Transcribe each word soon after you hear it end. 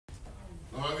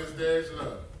Long as there's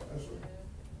love, That's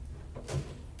right.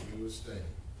 you will stand.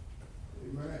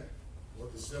 Amen. I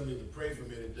want the assembly to pray for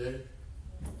me today.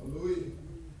 Hallelujah.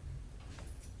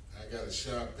 I got a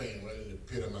sharp pain right in the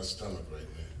pit of my stomach right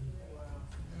now.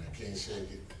 And I can't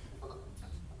shake it.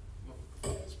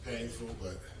 It's painful,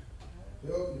 but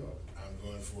I'm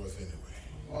going forth anyway.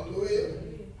 Hallelujah.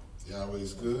 Yahweh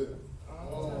is good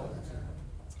All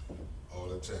all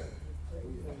the time.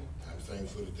 I'm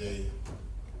thankful today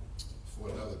for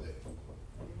another day.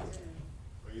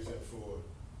 Praise Him for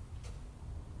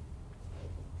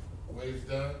what He's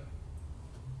done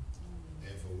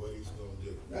and for what He's going to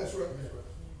do. That's right.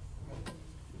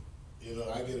 You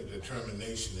know, I get a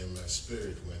determination in my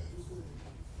spirit when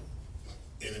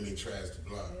enemy tries to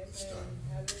block and stop.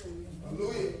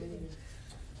 Hallelujah.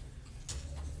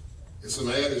 It's some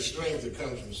added strength that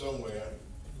comes from somewhere.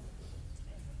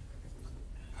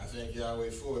 I thank Yahweh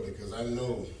for it because I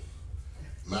know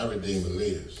my Redeemer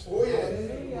lives. Oh,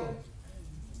 yeah.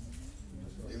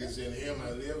 It is in Him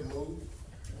I live, move,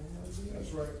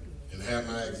 That's right. and have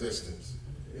my existence.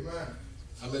 Amen.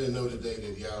 How many know today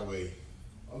that Yahweh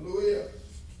Hallelujah.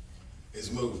 is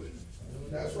moving?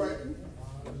 That's right.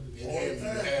 In Him you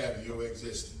have your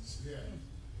existence.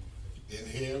 In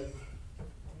Him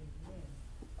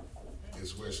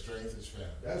is where strength is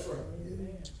found. That's right.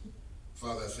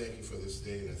 Father, I thank you for this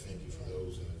day, and I thank you for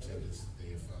those in attendance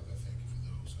today. Father, I thank you for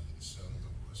those under the sound of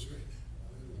my voice right now.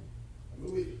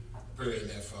 Hallelujah. Pray in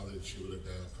that, Father, that you will look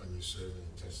down upon your servant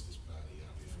and touch this body,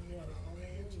 Yahweh, from the crown of my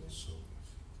head to the sole.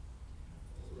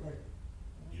 Right.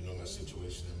 You know my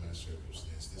situation and my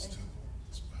circumstance. This temple,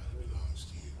 this body belongs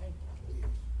to you.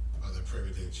 Father, I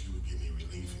pray that you would give me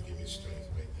relief and give me strength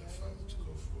right now, Father, to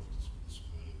go forth this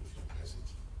morning with your message.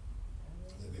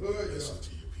 Let me be a blessing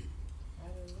to your people.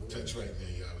 Touch right now,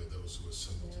 Yahweh, those who are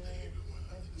assembled today, everyone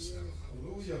under the sound of my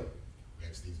voice. Hallelujah. We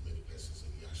ask these many blessings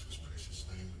in Yahshua's precious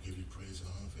name. We give you praise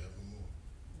and honor forevermore.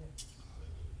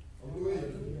 Hallelujah.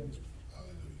 Hallelujah.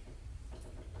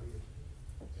 Hallelujah.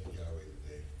 Thank Yahweh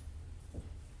today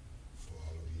for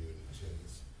all of you in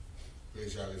attendance.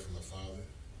 Praise Yahweh for my father.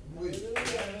 Hallelujah.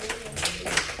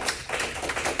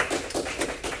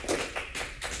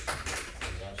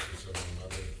 Yahshua for my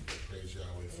mother. Praise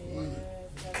Yahweh for mother.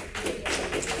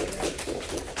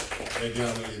 Thank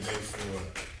Yahweh today for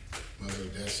Mother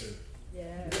Odessa.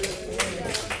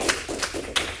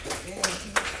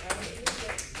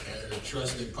 And her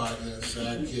trusted partner,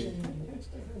 sidekick,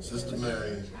 Sister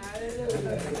Mary.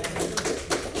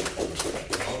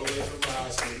 All the way from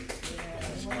Boston.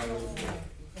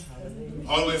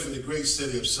 All the way from the great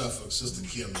city of Suffolk, Sister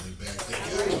Kim in the back. Thank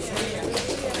you.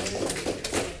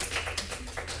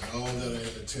 And all that are in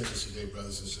attendance today,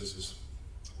 brothers and sisters,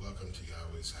 welcome to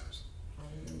Yahweh's house.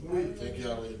 Thank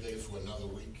Yahweh today for another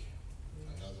week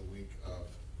of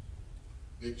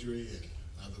victory and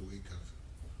another week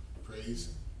of praise.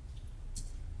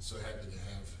 So happy to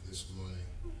have this morning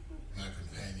my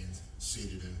companions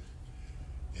seated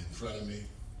in front of me.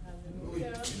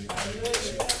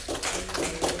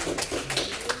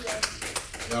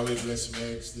 Yahweh bless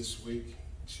Mags this week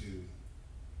to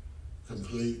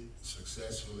complete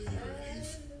successfully her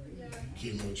 8th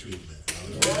chemo treatment.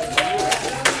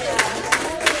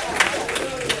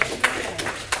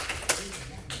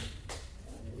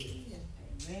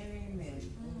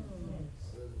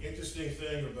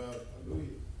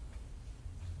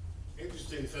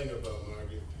 Interesting thing about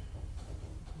Margaret.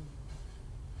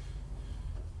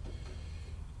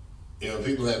 You know,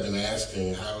 people have been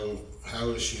asking how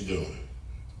is she doing?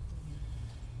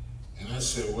 And I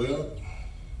said, well,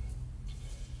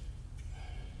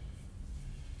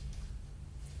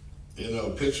 you know,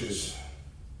 pictures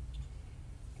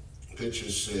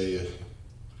say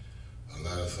a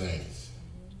lot of things.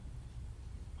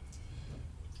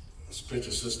 This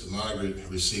picture, Sister Margaret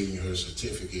receiving her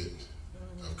certificate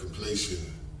of completion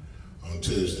on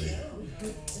Tuesday.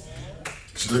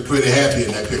 She looked pretty happy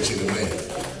in that picture to me.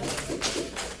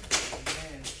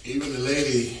 Even the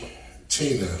lady,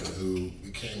 Tina, who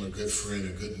became a good friend,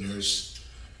 a good nurse,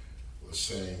 was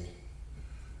saying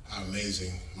how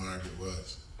amazing Margaret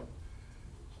was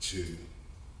to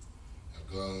have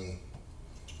gone.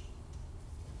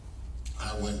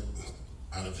 I went,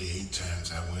 out of the 8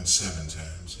 times, I went 7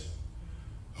 times. And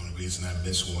the only reason I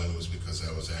missed one was because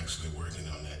I was actually working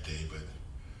on that day, but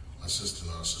my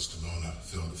sister-in-law, Sister Mona,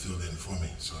 filled in for me.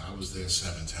 So I was there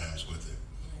 7 times with her.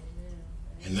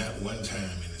 And not one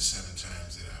time in the 7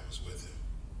 times that I was with her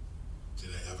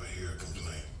did I ever hear her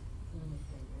complain.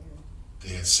 They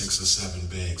had 6 or 7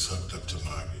 bags hooked up to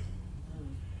Margaret.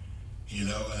 You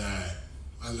know, and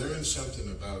I learned something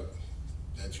about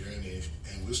that journey,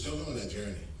 and we're still on that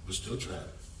journey. We're still traveling.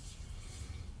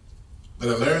 But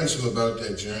I learned some about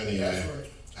that journey. That's right.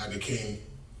 I became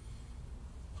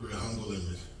very humble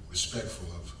and respectful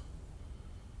of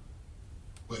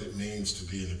what it means to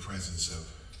be in the presence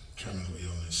of terminal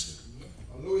illness,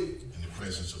 Hallelujah. in the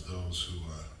presence of those who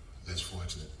are less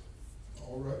fortunate.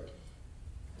 All right.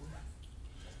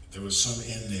 There was some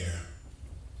in there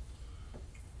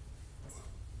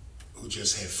who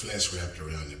just had flesh wrapped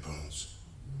around their bones.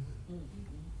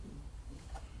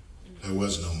 There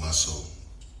was no muscle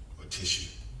or tissue.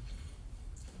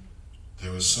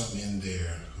 There was some in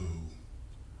there who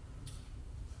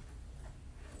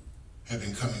had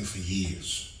been coming for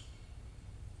years.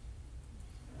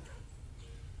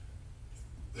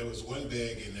 There was one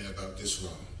bag in there about this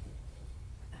long.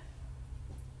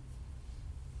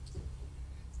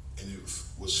 And it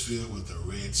was filled with a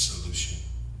red solution.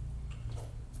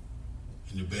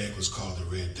 And the bag was called the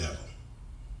Red Devil.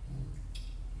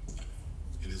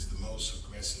 It is the most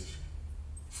aggressive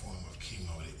form of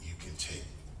chemo that you can take.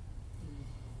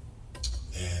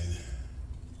 And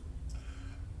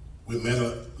we met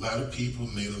a lot of people,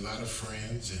 made a lot of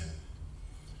friends, and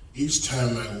each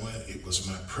time I went, it was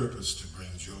my purpose to bring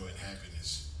joy and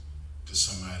happiness to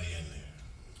somebody in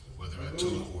there. Whether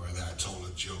I told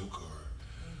a joke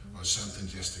or something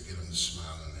just to get them to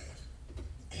smile and laugh.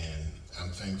 And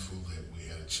I'm thankful that we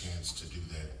had a chance to do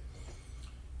that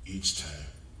each time.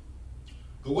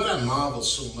 But what I marveled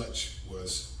so much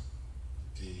was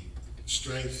the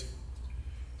strength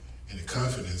and the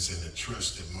confidence and the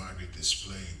trust that Margaret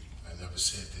displayed. I never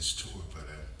said this to her, but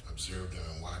I observed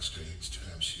her and watched her each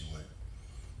time she went.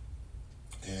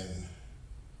 And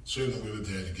certainly we were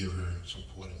there to give her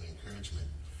support and encouragement.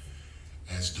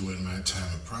 As during my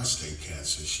time of prostate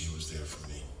cancer, she was there for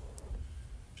me.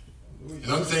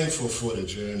 And I'm thankful for the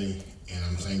journey, and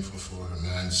I'm thankful for her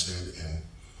mindset and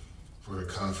for her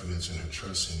confidence and her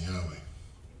trust in Yahweh.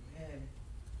 Amen.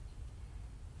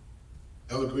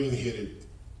 Ella Green hit it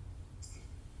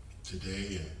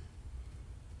today, and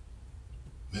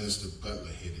Minister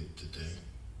Butler hit it today.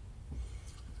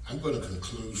 I'm going to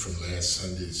conclude from last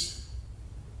Sunday's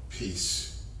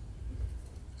peace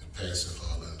and passive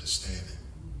all understanding.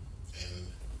 And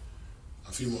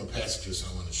a few more passages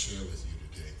I want to share with you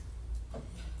today.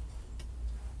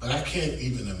 But I can't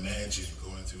even imagine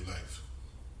going through life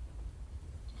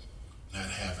not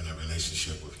having a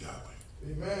relationship with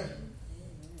Yahweh. Amen.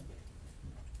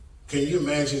 Can you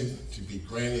imagine to be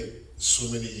granted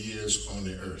so many years on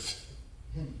the earth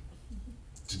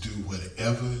to do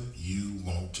whatever you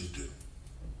want to do?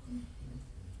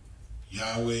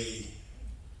 Yahweh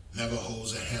never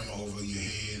holds a hammer over your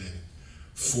head and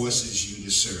forces you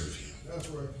to serve him. That's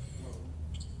right.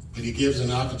 But he gives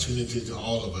an opportunity to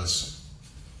all of us,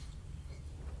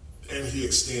 and he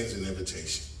extends an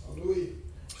invitation. Hallelujah.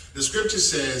 The scripture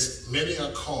says, many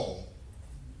are called,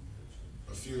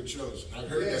 but few are chosen. I've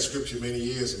heard that scripture many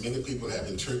years, and many people have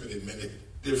interpreted many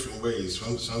different ways.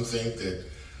 Some think that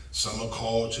some are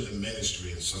called to the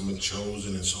ministry, and some are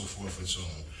chosen, and so forth and so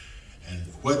on. And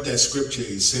what that scripture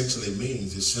essentially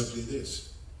means is simply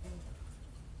this.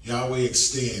 Yahweh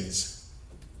extends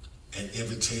an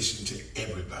invitation to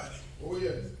everybody. Oh,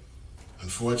 yeah.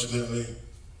 Unfortunately,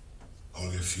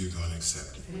 only a few are going to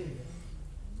accept it.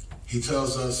 He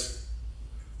tells us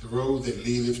the road that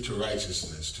leadeth to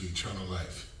righteousness, to eternal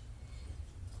life,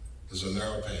 is a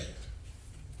narrow path.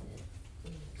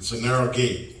 It's a narrow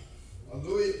gate.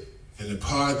 Hallelujah. And the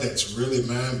part that's really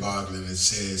mind-boggling, it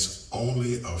says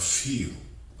only a few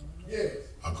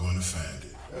are going to find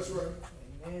it. That's right.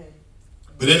 Amen.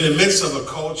 But in the midst of a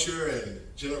culture and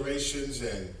generations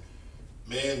and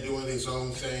man doing his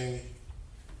own thing,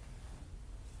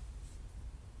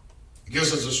 it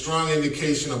gives us a strong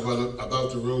indication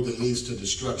about the road that leads to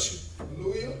destruction.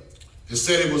 Hallelujah. It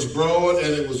said it was broad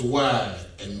and it was wide,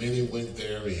 and many went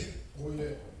therein. Oh,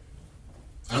 yeah.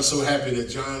 I'm so happy that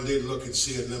John did look and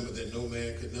see a number that no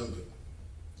man could number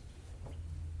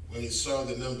when he saw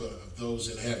the number of those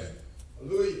in heaven.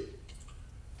 Hallelujah.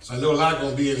 So I know a lot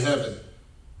going to be in heaven,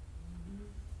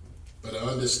 but I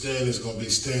understand it's going to be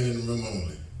standing room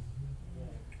only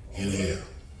in hell.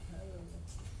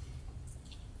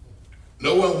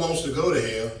 No one wants to go to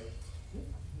hell.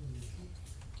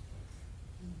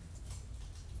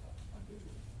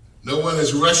 No one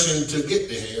is rushing to get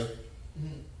to hell.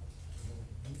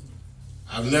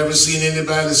 I've never seen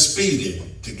anybody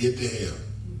speeding to get to hell.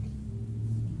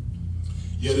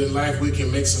 Yet in life we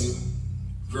can make some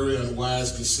very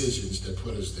unwise decisions that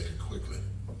put us there quickly.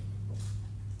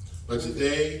 But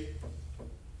today,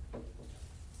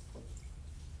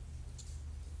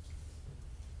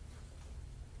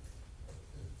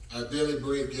 our daily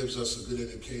bread gives us a good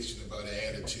indication about our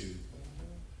attitude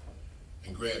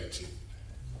and gratitude.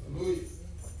 Hallelujah.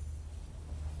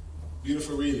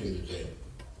 Beautiful reading today.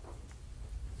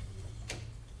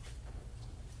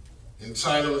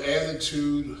 Entitled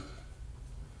Attitude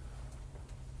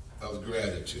of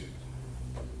Gratitude.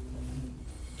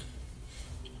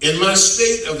 In my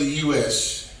state of the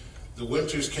U.S., the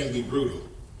winters can be brutal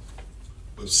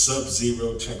with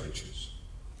sub-zero temperatures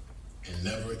and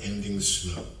never-ending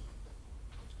snow.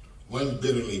 One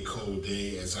bitterly cold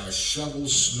day, as I shoveled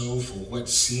snow for what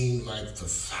seemed like the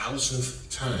 1,000th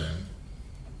time,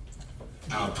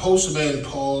 our postman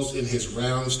paused in his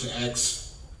rounds to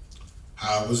ask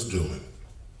how I was doing.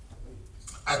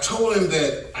 I told him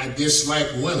that I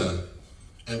disliked winter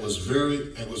and was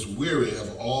weary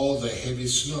of all the heavy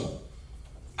snow.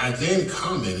 I then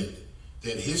commented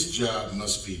that his job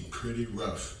must be pretty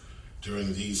rough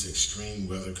during these extreme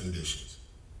weather conditions.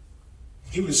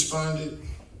 He responded,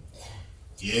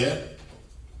 "Yeah,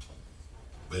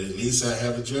 but at least I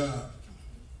have a job."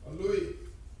 Hallelujah.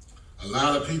 A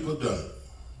lot of people don't.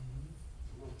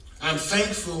 I'm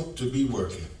thankful to be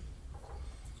working.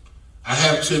 I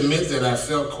have to admit that I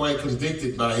felt quite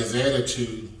convicted by his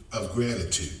attitude of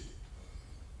gratitude.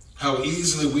 How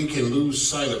easily we can lose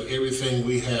sight of everything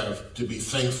we have to be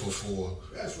thankful for.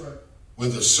 That's right.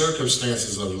 When the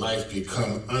circumstances of life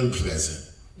become unpleasant.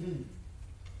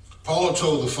 Paul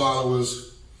told the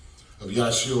followers of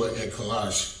Yahshua at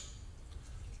Colossians,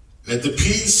 "Let the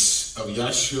peace of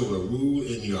Yahshua rule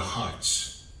in your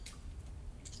hearts,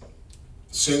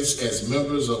 since as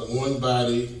members of one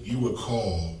body you were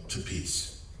called to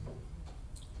peace,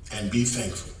 and be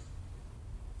thankful."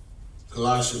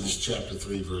 Colossians chapter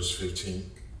 3, verse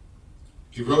 15.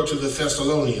 He wrote to the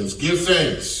Thessalonians, "Give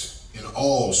thanks in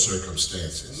all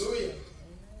circumstances, Hallelujah.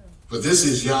 for this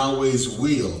is Yahweh's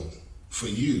will for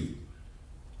you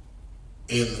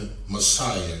in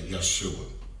Messiah Yahshua."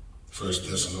 1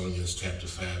 Thessalonians chapter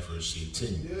 5, verse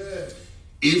 18. Yeah.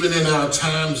 Even in our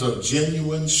times of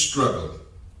genuine struggle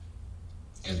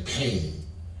and pain,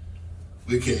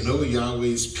 we can know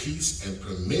Yahweh's peace and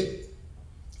permit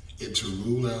it to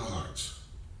rule our hearts.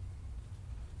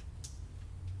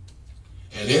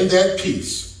 And in that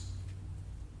peace,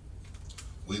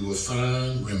 we will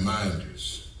find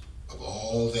reminders of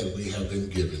all that we have been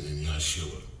given in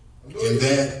Yahshua. In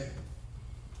that,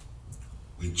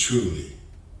 we truly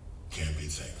can be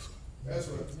thankful. That's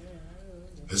right.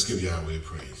 Let's give Yahweh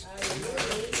praise.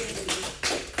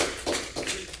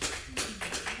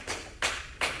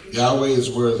 Yahweh is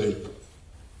worthy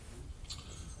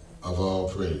of all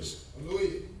praise.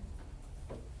 Hallelujah.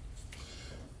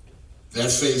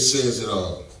 That faith says it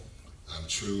all. I'm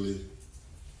truly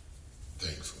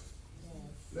thankful.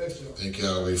 Bless you. Thank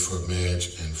Yahweh for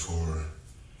Madge and for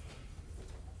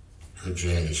her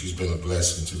journey. She's been a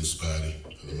blessing to this body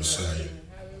of the Messiah.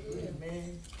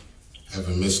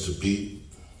 Haven't missed a beat.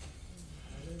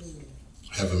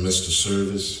 Haven't missed a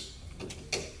service.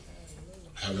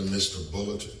 Haven't missed a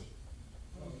bulletin.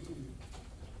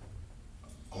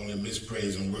 Only missed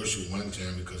praise and worship one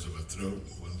time because of her throat.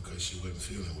 It wasn't because she wasn't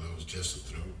feeling well. It was just a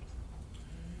throat.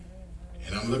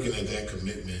 And I'm looking at that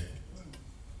commitment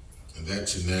and that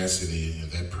tenacity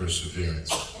and that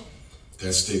perseverance,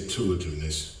 that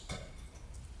stick-to-itiveness.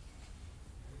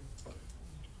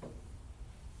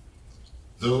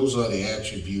 Those are the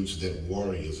attributes that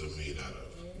warriors are made out of.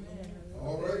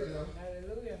 All right now.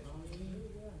 Hallelujah.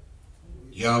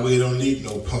 Yahweh don't need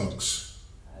no punks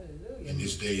in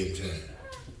this day and time.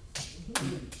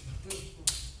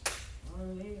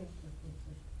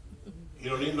 He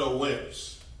don't need no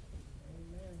wimps.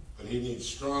 But he needs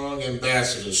strong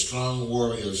ambassadors, strong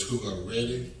warriors who are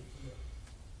ready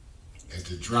at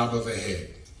the drop of a hat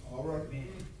All right.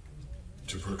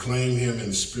 to proclaim him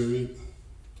in spirit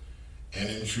and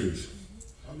in truth.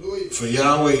 Hallelujah. For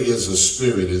Yahweh is a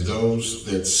spirit, and those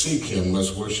that seek him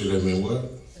must worship him in what?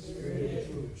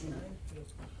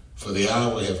 For the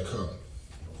hour have come.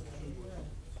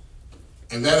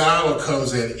 And that hour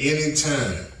comes at any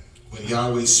time when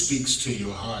Yahweh speaks to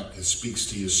your heart and speaks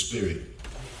to your spirit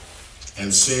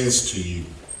and says to you,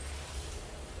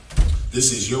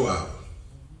 this is your hour.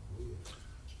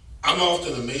 I'm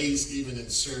often amazed even in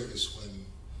service when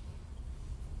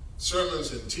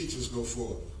sermons and teachers go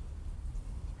forth,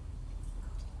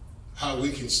 how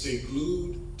we can stay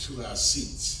glued to our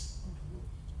seats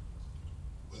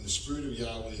when the Spirit of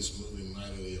Yahweh is moving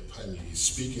mightily upon you. He's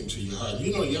speaking to your heart.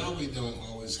 You know, Yahweh don't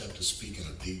always have to speak in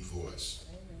a deep voice.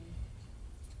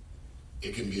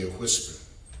 It can be a whisper.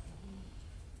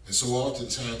 And so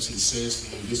oftentimes he says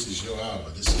to you, this is your hour,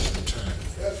 this is your time.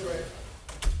 That's right.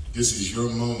 This is your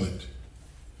moment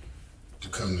to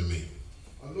come to me.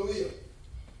 Hallelujah.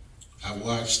 I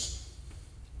watched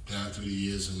down through the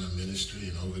years of my ministry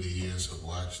and over the years I've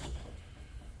watched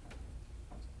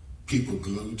people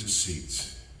glued to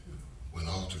seats when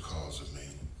altar calls are made.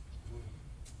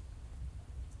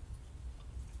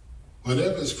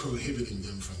 Whatever is prohibiting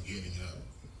them from getting up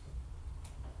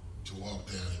to walk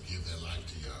down and give their life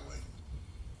to Yahweh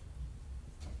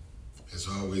has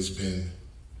always been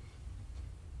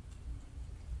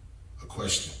a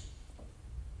question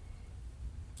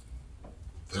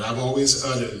that I've always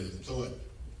uttered and thought.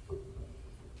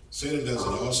 Satan does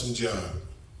an awesome job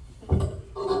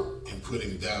in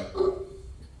putting doubt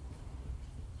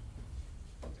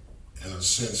and a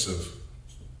sense of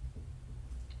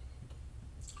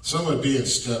someone being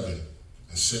stubborn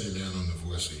and sitting down on the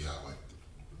voice of Yahweh.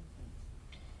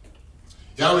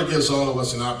 Yahweh gives all of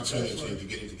us an opportunity to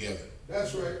get it together.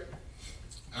 That's right.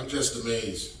 I'm just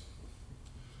amazed.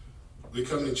 We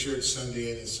come to church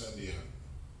Sunday in and Sunday out.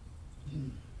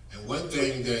 And one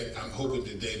thing that I'm hoping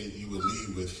today that you will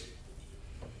leave with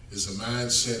is a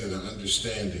mindset and an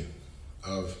understanding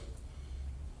of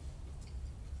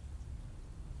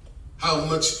how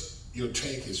much your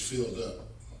tank is filled up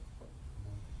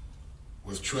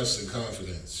with trust and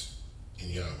confidence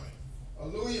in Yahweh.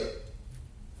 Hallelujah.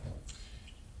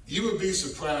 You would be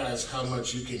surprised how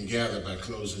much you can gather by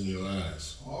closing your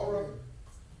eyes. All right.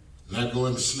 Not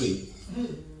going to sleep,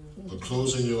 but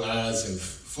closing your eyes and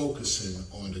focusing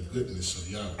on the goodness of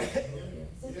Yahweh.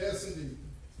 Yes, indeed.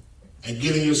 And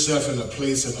getting yourself in a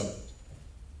place and a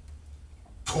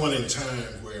point in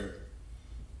time where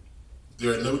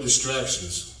there are no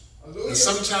distractions. Hallelujah. And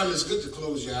sometimes it's good to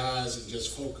close your eyes and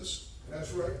just focus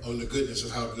That's right. on the goodness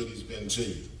of how good he's been to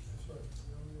you.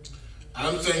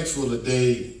 I'm thankful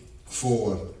today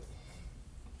for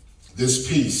this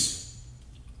peace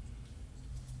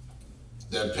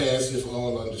that passeth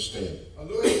all understanding.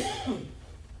 Hallelujah.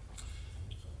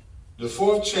 The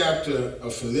 4th chapter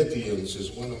of Philippians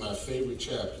is one of my favorite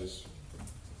chapters.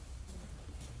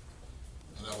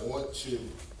 And I want to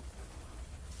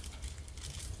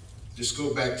just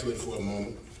go back to it for a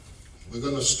moment. We're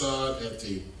going to start at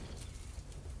the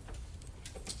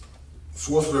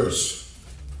 4th verse.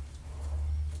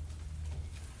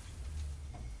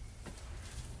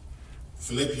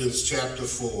 Philippians chapter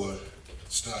 4,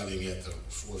 starting at the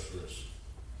 4th verse.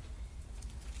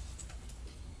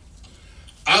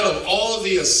 Out of all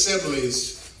the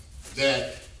assemblies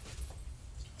that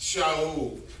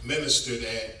Shaul ministered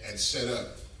at and set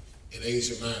up in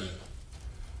Asia Minor,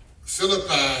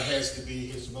 Philippi has to be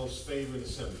his most favorite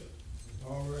assembly.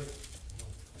 All right.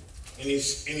 And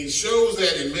he shows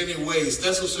that in many ways.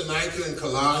 Thessalonica and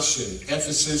Colossae and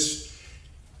Ephesus,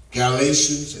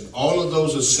 Galatians, and all of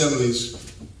those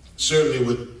assemblies certainly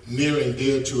were near and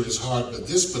dear to his heart, but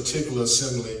this particular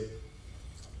assembly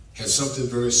has something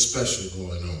very special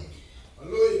going on.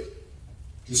 Hallelujah.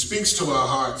 He speaks to our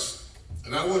hearts,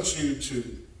 and I want you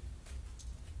to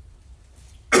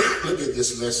look at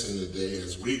this lesson today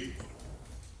as we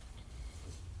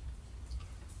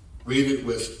read it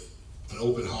with an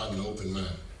open heart and an open mind.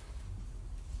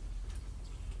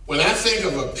 When I think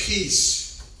of a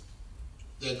peace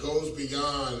that goes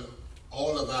beyond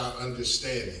all of our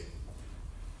understanding,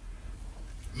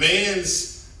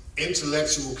 man's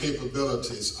intellectual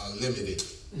capabilities are limited,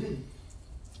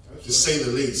 to say the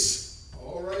least.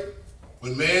 All right.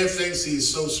 When man thinks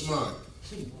he's so smart.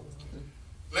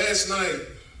 Last night,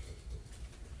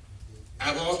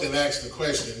 I've often asked the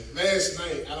question, last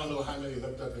night, I don't know how many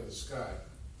looked up in the sky,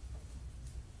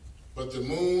 but the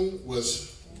moon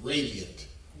was radiant.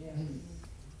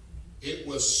 It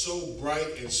was so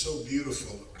bright and so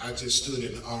beautiful, I just stood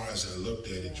in awe as I looked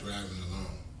at it driving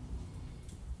along.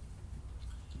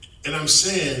 And I'm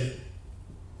saying,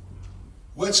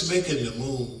 what's making the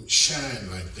moon shine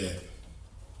like that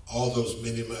all those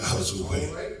many miles away?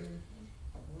 All right.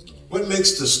 What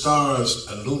makes the stars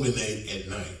illuminate at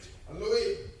night?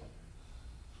 Hallelujah.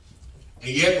 And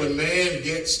yet when man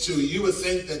gets to, you would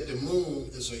think that the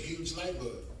moon is a huge light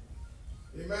bulb.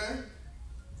 Amen.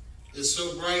 It's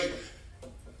so bright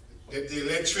that the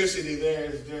electricity there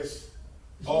is just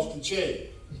off the chain.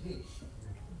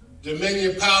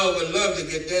 Dominion Power would love to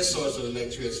get that source of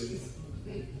electricity.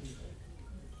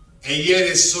 And yet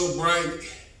it's so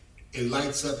bright, it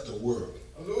lights up the world.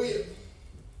 Hallelujah.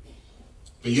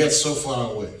 But yet so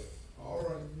far away. All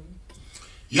right.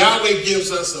 Yahweh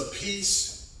gives us a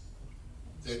peace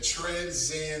that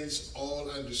transcends all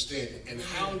understanding. And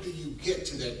how do you get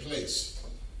to that place?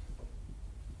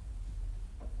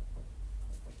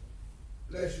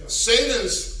 Bless you.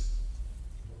 Satan's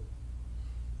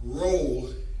role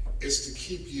is to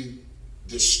keep you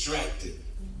distracted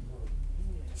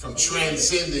from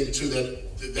transcending to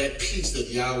that that peace that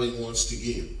Yahweh wants to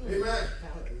give. Amen.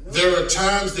 There are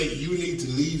times that you need to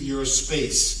leave your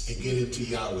space and get into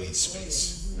Yahweh's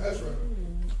space. That's right.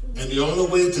 And the only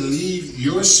way to leave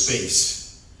your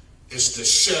space is to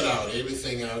shut out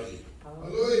everything out here.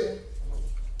 Hallelujah.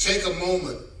 Take a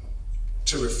moment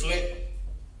to reflect.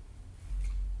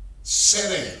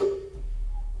 Sit down.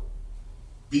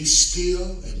 Be still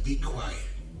and be quiet.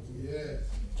 Yes.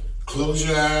 Close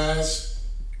your eyes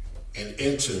and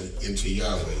enter into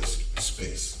Yahweh's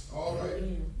space. All right.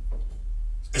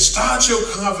 And start your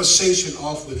conversation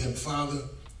off with him. Father,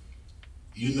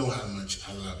 you know how much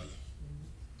I love you.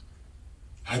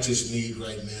 I just need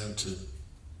right now to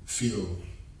feel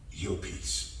your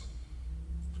peace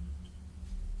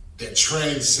that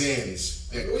transcends,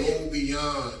 that go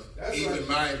beyond even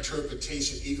my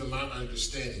interpretation, even my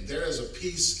understanding. There is a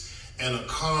peace and a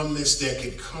calmness that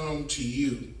can come to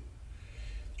you,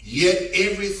 yet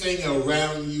everything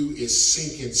around you is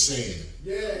sinking sand.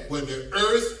 Yeah. When the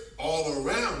earth all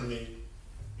around me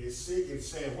is sinking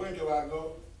sand, where do I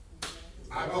go?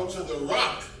 I go to the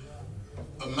rock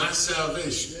of my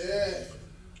salvation. Yeah.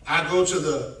 I go to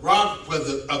the rock where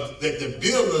that the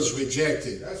builders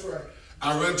rejected. That's right.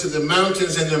 I run to the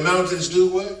mountains, and the mountains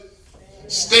do what?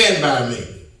 Stand by me.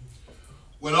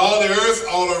 When all the earth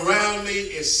all around me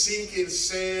is sinking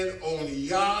sand, on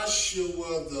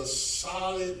Yahshua, the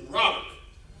solid rock,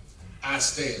 I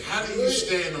stand. How do you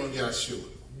stand on Yahshua?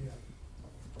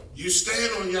 You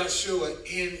stand on Yahshua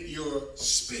in your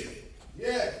spirit.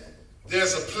 Yeah.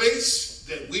 There's a place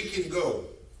that we can go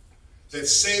that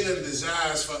Satan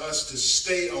desires for us to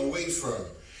stay away from.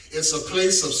 It's a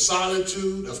place of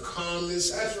solitude, of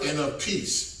calmness, and of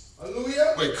peace.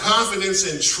 Hallelujah. Where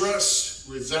confidence and trust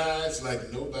resides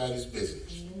like nobody's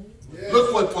business. Yeah.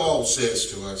 Look what Paul says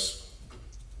to us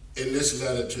in this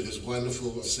letter to this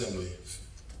wonderful assembly,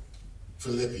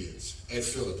 Philippians, at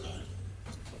Philippi.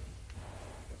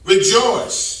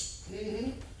 Rejoice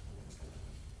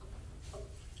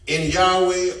in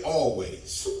Yahweh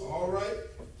always. All right.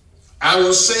 I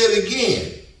will say it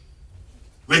again.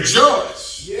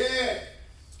 Rejoice. Yeah.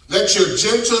 Let your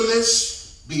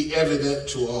gentleness be evident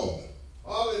to all.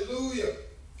 Hallelujah.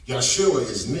 Yahshua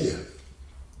is near.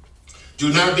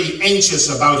 Do not be anxious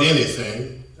about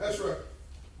anything. That's right.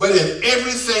 But in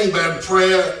everything by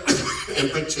prayer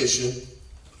and petition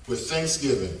with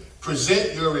thanksgiving,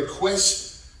 present your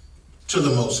requests to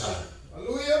the Most High.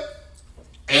 Hallelujah.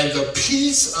 And the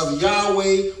peace of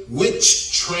Yahweh,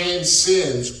 which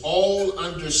transcends all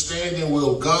understanding,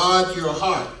 will guard your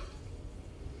hearts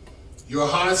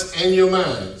and your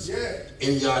minds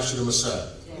in Yahshua the Messiah.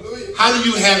 Hallelujah. How do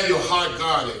you have your heart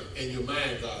guarded and your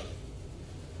mind guarded?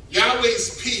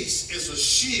 Yahweh's peace is a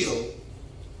shield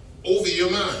over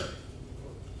your mind.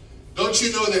 Don't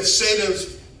you know that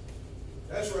Satan's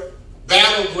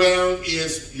battleground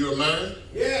is your mind?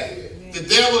 Yeah. The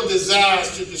devil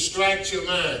desires to distract your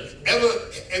mind. Have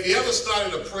you ever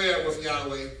started a prayer with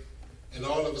Yahweh and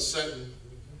all of a sudden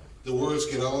the words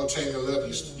get all tangled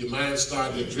up, your mind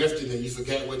started drifting and you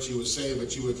forgot what you were saying,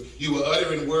 but you were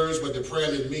uttering words, but the prayer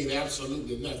didn't mean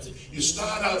absolutely nothing. You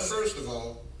start out, first of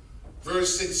all, very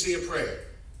sincere prayer.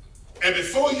 And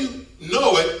before you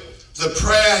know it, the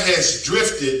prayer has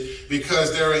drifted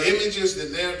because there are images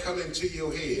that now come into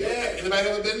your head. Yeah. Anybody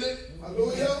ever been there?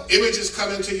 Hallelujah. Images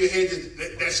come into your head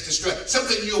that's distracting.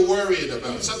 Something you're worried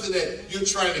about. Something that you're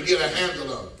trying to get a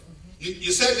handle on.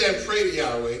 You sat there and prayed to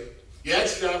Yahweh. You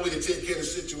asked Yahweh to take care of the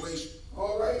situation.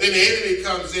 All right. Then the enemy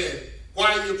comes in.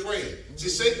 Why are you praying? See,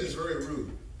 Satan is very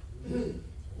rude.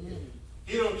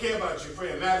 He don't care about your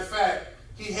prayer. Matter of fact,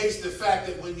 he hates the fact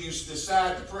that when you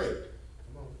decide to pray.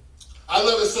 I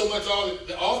love it so much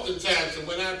oftentimes that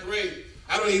when I pray,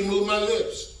 I don't even move my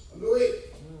lips. Hallelujah.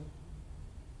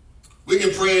 We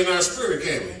can pray in our spirit,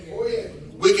 can't we? Oh, yeah.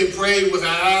 We can pray with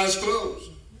our eyes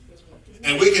closed.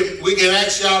 And we can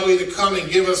ask Yahweh to come and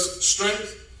give us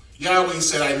strength. Yahweh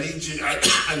said, I need you.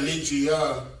 I need you,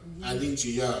 Yah. I need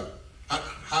you, Yah.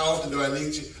 How often do I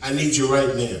need you? I need you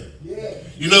right now. Yeah.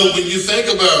 You know, when you think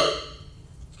about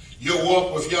your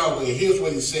walk with Yahweh, here's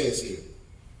what he says here.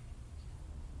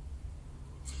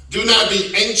 Do not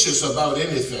be anxious about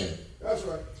anything. That's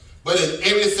right. But in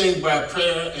everything by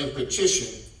prayer and petition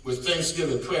with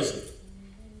thanksgiving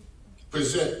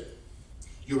present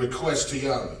your request to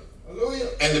Yahweh. Hallelujah.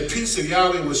 And the peace of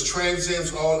Yahweh, which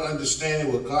transcends all understanding,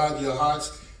 will guard your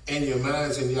hearts and your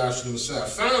minds in Yahshua the Messiah.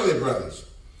 Finally, brothers,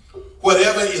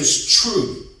 whatever is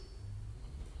true,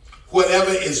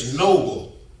 whatever is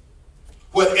noble,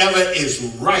 whatever is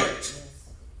right,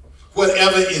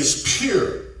 whatever is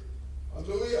pure,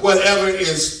 Hallelujah. whatever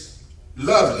is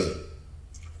lovely,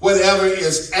 whatever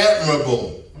is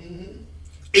admirable,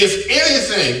 If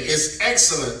anything is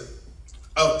excellent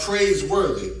or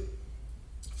praiseworthy,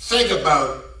 think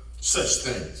about such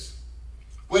things.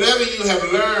 Whatever you have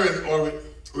learned or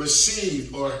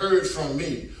received or heard from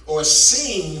me or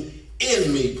seen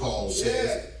in me, Paul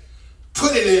says,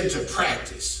 put it into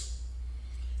practice.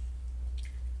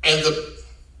 And the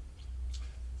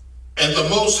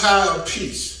Most High of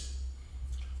peace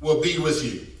will be with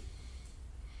you.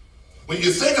 When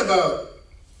you think about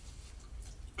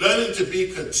learning to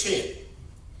be content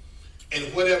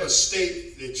in whatever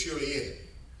state that you're in,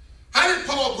 how did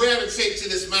Paul gravitate to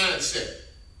this mindset?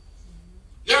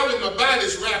 Yahweh, my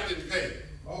body's wrapped in pain.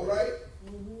 All right.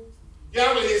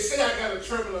 Yahweh, they say I got a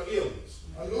terminal illness.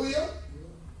 Hallelujah.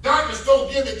 Doctors don't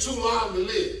give me too long to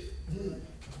live.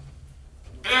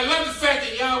 And I love the fact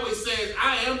that Yahweh says,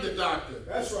 I am the doctor.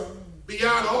 That's right.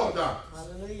 Beyond all doctors.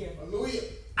 Hallelujah. Hallelujah.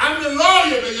 I'm the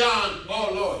lawyer beyond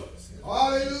all lawyers.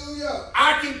 Hallelujah.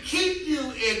 I can keep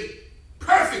you in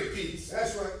perfect peace.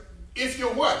 That's right. If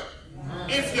you're what?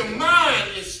 If your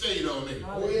mind is stayed on me.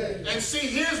 Oh, yeah. And see,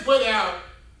 here's what our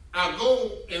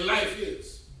goal in life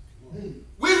is.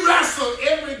 We wrestle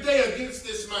every day against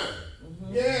this mind.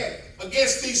 Yeah.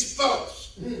 Against these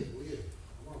thoughts.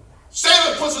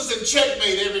 Satan puts us in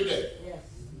checkmate every day. Yes.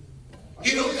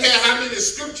 He don't care how many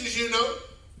scriptures you know.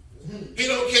 He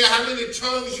don't care how many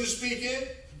tongues you speak in.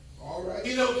 All right.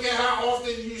 He don't care how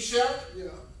often you shout. Yeah.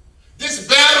 This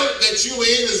battle that you're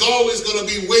in is always going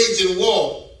to be waging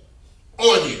war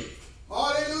on you.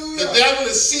 Hallelujah. The devil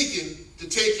is seeking to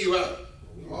take you out.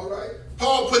 All right.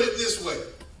 Paul put it this way.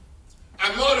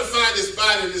 I mortify this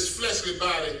body, this fleshly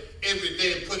body, every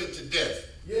day and put it to death.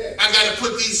 Yeah. I got to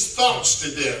put these thoughts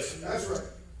to death. That's right.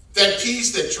 That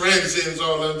peace that transcends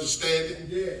all understanding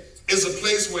Yeah. is a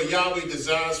place where Yahweh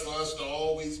desires for us to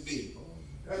always be.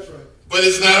 That's right. But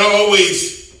it's not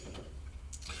always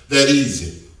that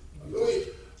easy. Hallelujah.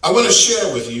 I want to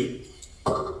share with you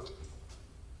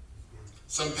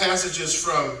some passages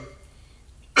from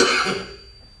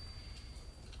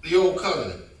the Old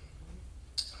Covenant.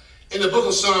 In the book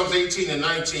of Psalms 18 and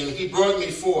 19, he brought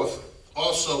me forth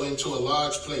also into a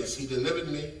large place. He delivered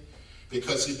me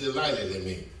because he delighted in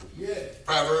me. Yeah.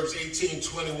 Proverbs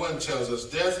 18:21 tells us,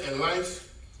 death and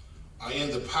life are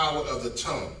in the power of the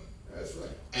tongue. That's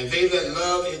right. And they that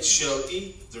love it shall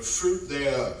eat the fruit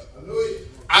thereof. Hallelujah.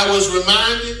 I was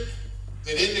reminded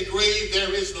that in the grave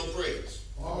there is no praise.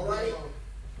 All right.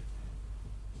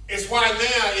 It's why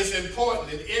now it's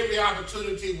important that every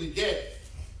opportunity we get,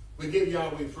 we give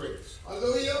Yahweh praise.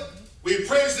 Hallelujah. We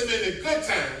praise him in the good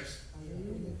times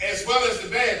as well as the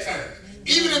bad times.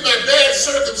 Even in my bad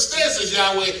circumstances,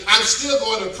 Yahweh, I'm still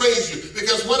going to praise you.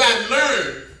 Because what I've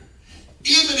learned,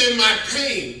 even in my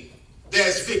pain,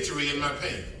 there's victory in my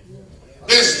pain.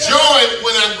 There's joy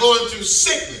when I'm going through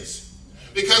sickness.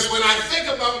 Because when I think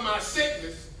about my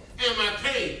sickness and my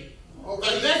pain,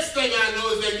 the next thing I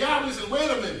know is that Yahweh said, wait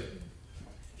a minute.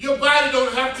 Your body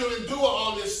don't have to endure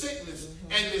all this sickness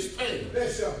and this pain.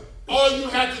 All you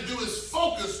have to do is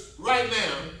focus right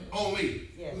now on me.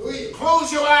 Yes.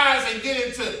 Close your eyes and get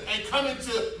into and come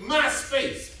into my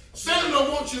space. Satan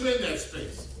don't want you in that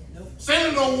space.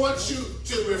 Satan don't want you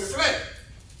to reflect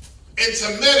and to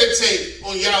meditate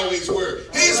on Yahweh's word.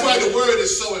 Here's why the word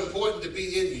is so important to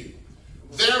be in you.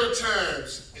 There are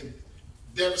times and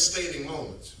devastating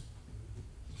moments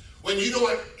when you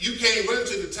can't run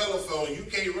to the telephone, you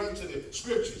can't run to the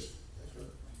scriptures.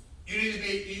 You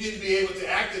need to be able to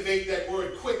activate that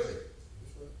word quickly.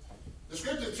 The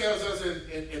scripture tells us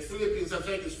in Philippians, I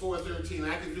think it's 4:13,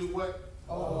 I can do what?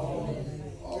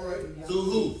 All right. Through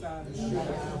who?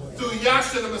 Through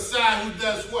Yahshua the Messiah, who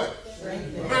does what?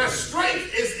 My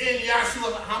strength is in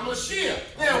Yahshua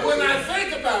HaMashiach. Now, when I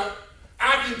think about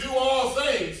I can do all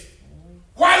things,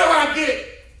 why do I get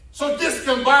so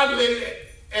discombobulated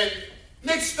and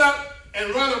mixed up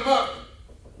and run amok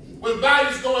when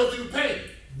body's going through pain?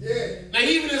 Yeah. Now,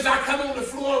 even as I come on the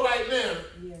floor right now,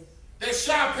 that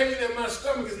sharp pain in my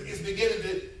stomach is beginning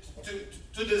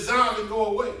to dissolve and go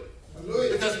away.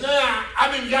 Hallelujah. Because now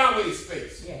I'm in Yahweh's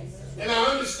space. Yes. And I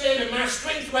understand that my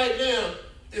strength right now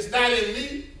is not in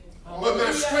me, but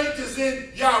my strength is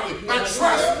in Yahweh. My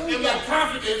trust and my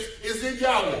confidence is in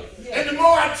Yahweh. And the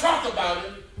more I talk about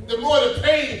it, the more the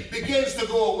pain begins to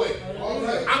go away. All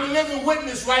right. I'm a living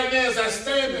witness right now as I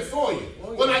stand before you.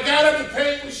 When I got up, the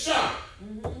pain was sharp.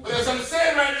 But as I'm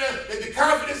saying right now, that the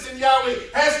confidence in Yahweh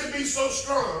has to be so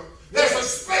strong, there's a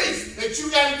space that you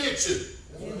got to get to.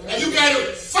 And you got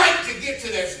to fight to get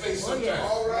to that space sometimes.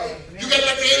 All right. You got to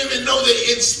let the enemy know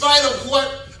that in spite of what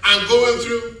I'm going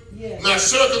through, my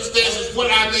circumstances, what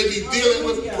I may be dealing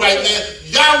with right now,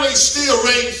 Yahweh still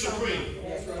reigns supreme.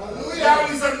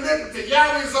 Yahweh's omnipotent.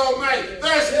 Yahweh is almighty.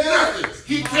 There's nothing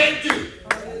he can't do.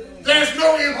 There's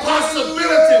no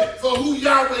impossibility for who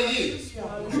Yahweh is.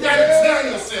 You got to tell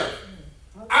yourself,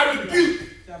 I rebuke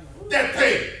that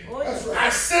pain. I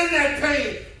send that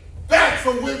pain back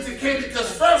from whence it came,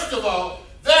 because first of all,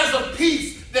 there's a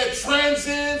peace that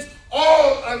transcends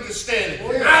all understanding.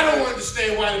 I don't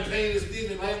understand why the pain is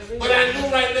leaving, man, but I know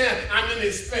right now I'm in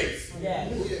his space.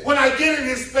 When I get in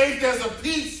his space, there's a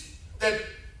peace that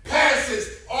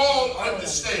passes all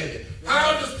understanding.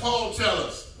 How does Paul tell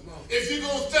us? If you're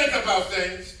going to think about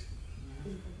things,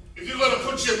 if you're going to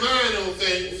put your mind on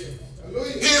things,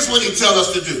 here's what he tells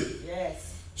us to do.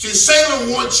 See,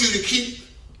 Satan wants you to keep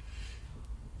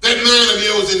that mind of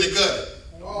yours in the gutter.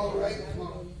 All right.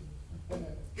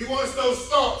 He wants those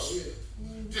thoughts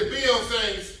to be on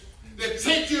things that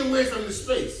take you away from the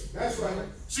space. That's right.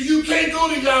 So you can't go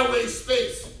to Yahweh's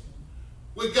space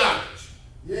with garbage.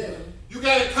 Yeah. You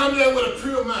got to come there with a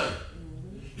pure mind.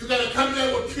 You got to come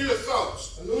there with pure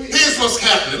thoughts. Hallelujah. Here's what's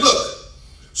happening. Look,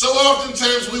 so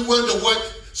oftentimes we wonder what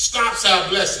stops our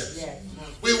blessings.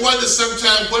 We wonder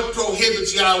sometimes what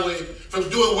prohibits Yahweh from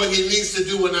doing what he needs to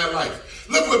do in our life.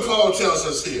 Look what Paul tells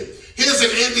us here. Here's an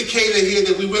indicator here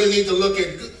that we really need to look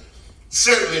at,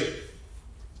 certainly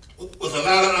with a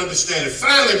lot of understanding.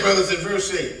 Finally, brothers, in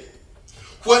verse 8,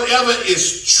 whatever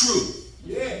is true,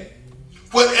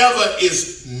 whatever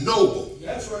is noble,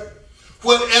 That's right.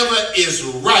 whatever is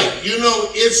right. You know,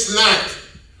 it's not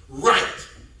right.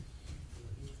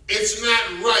 It's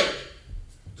not right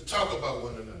to talk about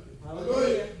one another.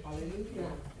 Hallelujah.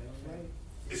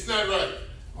 It's not right.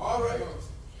 All right.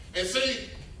 And see,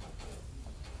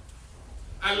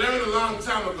 I learned a long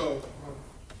time ago,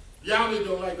 Yahweh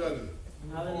don't like ugly.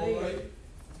 All right.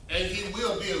 And he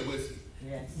will deal with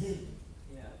you.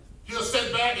 He'll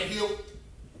sit back and he'll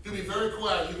be very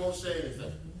quiet. He won't say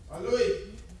anything. Hallelujah.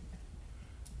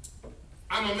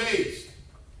 I'm amazed.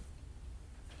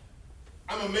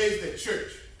 I'm amazed at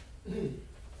church.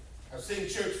 I've seen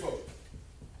church folk.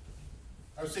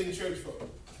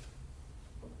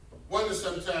 Wonder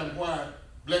sometimes why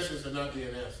blessings are not being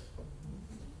answered.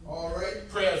 All right.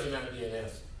 Prayers are not being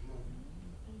answered.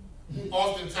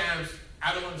 Oftentimes,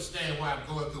 I don't understand why I'm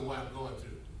going through what I'm going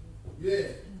through. Yeah.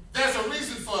 There's a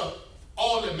reason for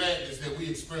all the madness that we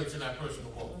experience in our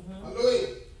personal walk.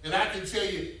 Hallelujah. And I can tell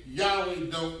you, Yahweh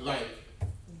don't like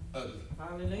ugly.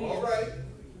 All right.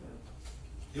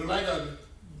 He don't like ugly.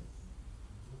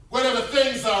 Whatever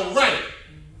things are right,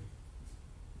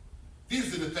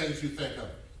 these are the things you think of.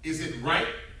 Is it right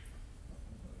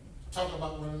to talk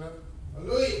about one another?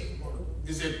 Hallelujah.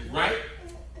 Is it right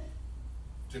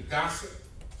to gossip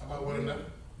about one another?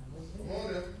 Come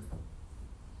on now.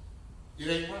 It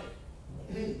ain't right.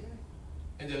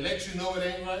 And to let you know it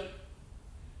ain't right,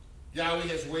 Yahweh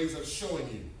has ways of showing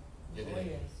you it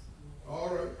ain't. All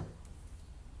right.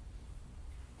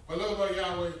 But look about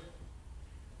Yahweh.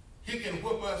 He can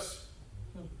whoop us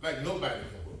like nobody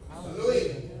can whoop us.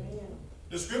 Hallelujah.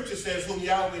 The scripture says, whom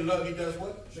Yahweh loves, he does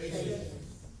what? Chase.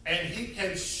 And he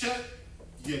can shut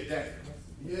you down.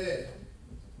 Yeah.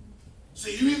 So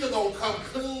you either going to come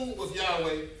clean with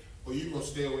Yahweh or you going to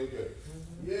stay away good.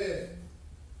 Yeah.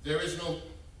 There is no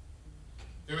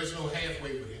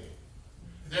halfway with him.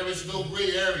 There is no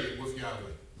gray area with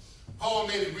Yahweh. Paul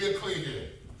made it real clear here.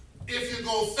 If you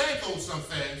go think on some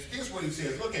things, here's what he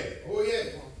says. Look at it. Oh,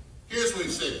 yeah. Here's what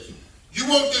he says. You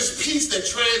want this peace that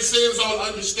transcends all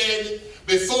understanding?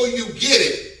 Before you get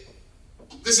it,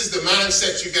 this is the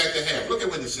mindset you got to have. Look at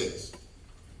what he says.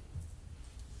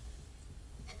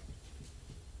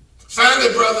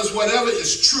 Finally, brothers, whatever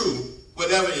is true,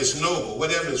 whatever is noble,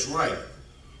 whatever is right,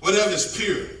 whatever is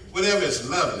pure, whatever is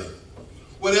lovely,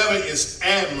 whatever is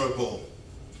admirable.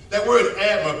 That word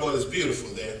admirable is beautiful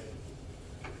there.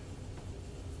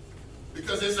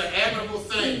 Because it's an admirable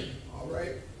thing. All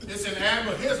right. It's an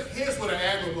admirable, here's what an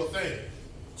admirable thing.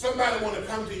 Somebody want to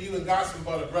come to you and gossip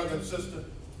about a brother and sister.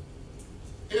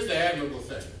 Here's the admirable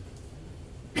thing.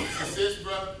 She says,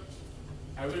 bro,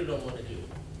 I really don't want to hear it.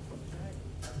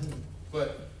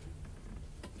 But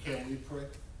can we pray?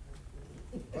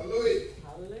 Hallelujah.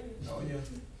 Oh, yeah.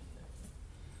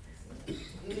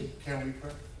 Can we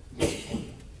pray?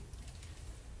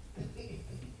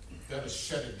 Gotta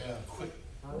shut it down quick.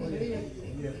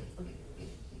 Yeah.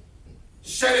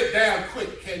 Shut it down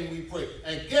quick, can we pray?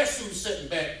 And guess who's sitting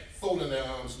back, folding their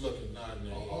arms, looking, nodding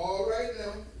their head? All right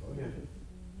now.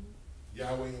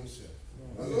 Yahweh himself.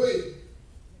 Hallelujah.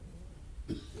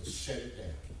 Let's shut it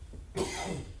down.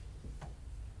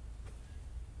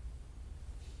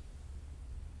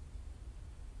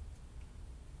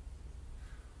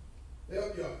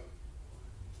 Help y'all.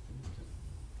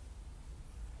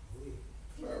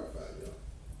 Clarify, y'all.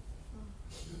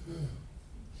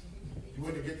 You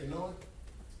want to get to know it?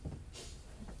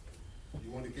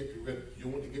 You want to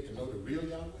get to know the real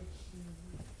Yahweh?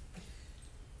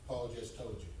 Paul just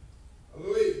told you.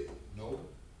 Hallelujah. Know him,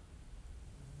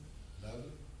 love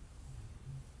him,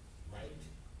 right,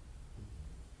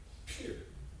 pure.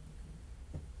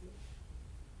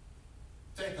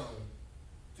 Think on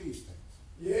these things.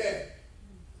 Yeah.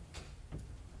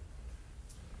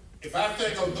 If I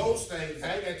think on those things,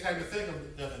 I ain't got time to think of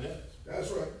nothing else. That's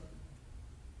right.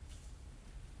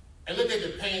 And look at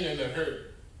the pain and the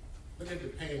hurt. Look at the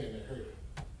pain and the hurt.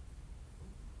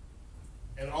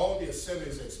 And all the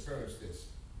assemblies experience this.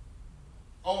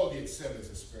 All the assemblies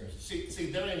experience it.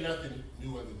 See, there ain't nothing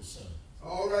new under the sun.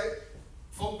 All right.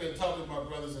 Folk been talking about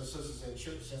brothers and sisters in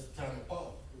church since the time of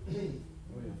Paul.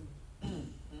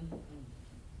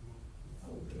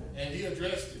 And he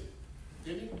addressed it,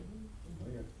 didn't he?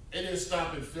 It didn't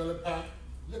stop in Philippi.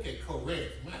 Look at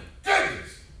Corinth. My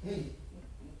goodness.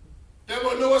 There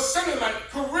was no assembly like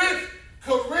Corinth.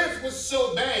 Corinth was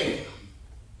so bad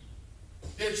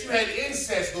that you had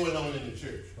incest going on in the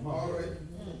church. All right.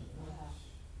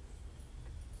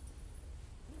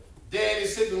 Daddy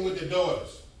sleeping with the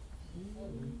daughters.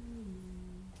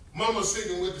 Mama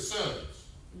sleeping with the sons.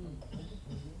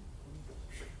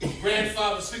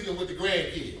 Grandfather sleeping with the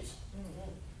grandkids.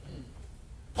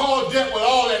 Paul dealt with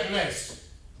all that mess.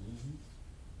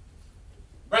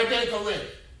 Right there in Corinth.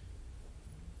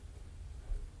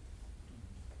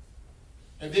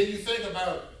 And then you think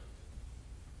about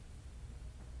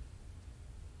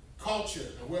culture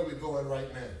and where we're going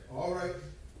right now. All right.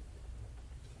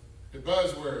 The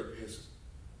buzzword is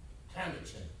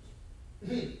climate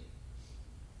change.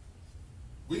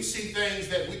 We see things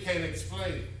that we can't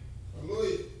explain.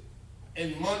 Hallelujah.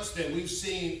 In months that we've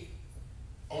seen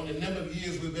on the number of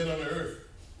years we've been on the earth.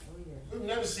 We've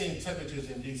never seen temperatures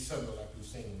in December like we've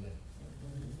seen them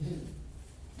now.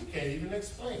 You can't even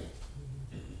explain it.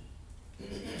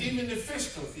 Even the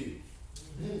fish confused.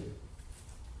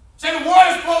 Say the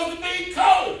water's supposed to be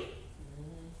cold.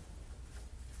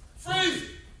 Freezing.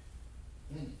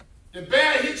 The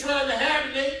bear, he trying to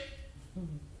hibernate.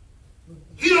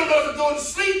 He don't know if to go to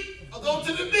sleep or go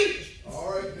to the beach.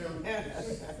 All right now.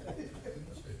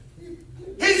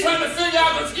 He's trying to figure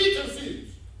out because he's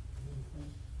confused.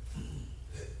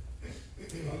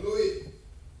 Hallelujah.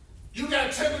 You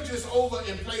got temperatures over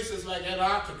in places like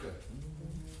Antarctica,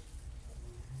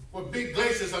 where big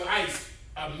glaciers of ice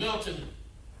are melting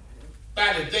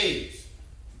by the days.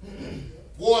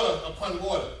 Water upon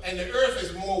water. And the earth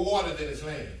is more water than its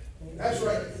land. That's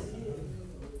right.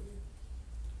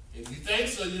 If you think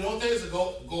so, you don't think so,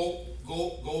 go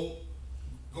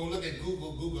look at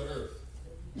Google Earth.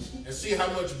 And see how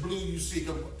much blue you see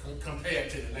compared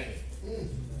to the land.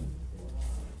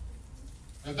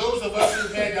 And those of us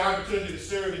who've had the opportunity to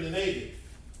serve in the Navy,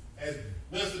 as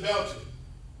Mr. Belcher.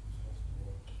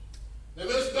 Now,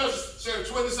 Mr. Belcher served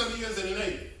 20-some years in the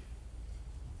Navy.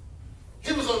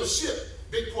 He was on the ship,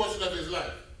 big portion of his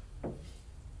life.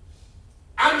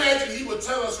 I imagine he would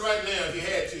tell us right now, if he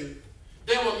had to,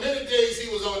 there were many days he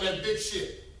was on that big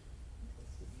ship.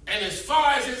 And as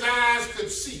far as his eyes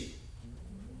could see,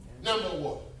 number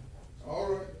one,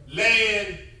 All right.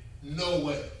 land, no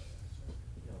way.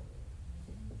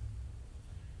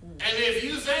 And if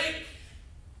you think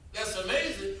that's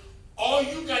amazing, all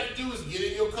you got to do is get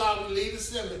in your car when you leave the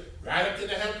assembly, right up to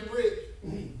the Hampton Bridge.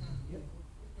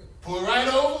 Pull right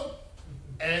over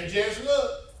and just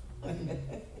look.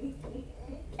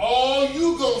 All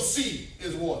you gonna see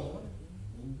is water.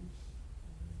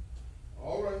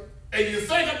 All right. And you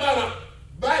think about a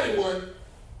body one,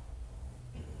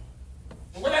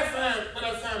 and what I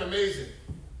find amazing,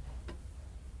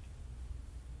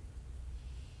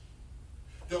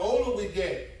 the older we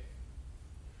get,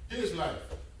 here's life,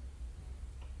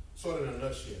 sort of in a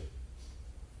nutshell.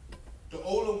 The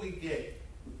older we get,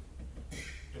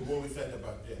 the more we think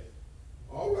about death.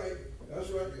 All right. That's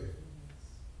right.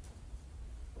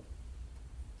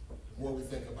 The more we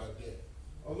think about death.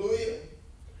 Hallelujah.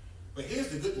 But here's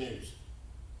the good news.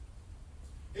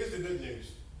 Here's the good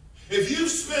news. If you've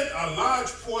spent a large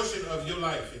portion of your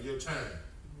life and your time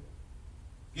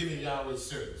giving Yahweh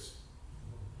service,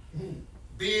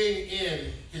 being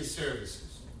in his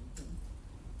services.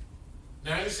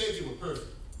 Now, I ain't said you were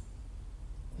perfect.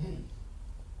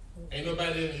 Ain't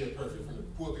nobody in here perfect from the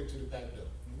pulpit to the back door.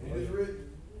 It is written.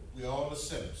 We're all the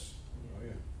sinners.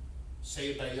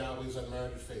 Saved by Yahweh's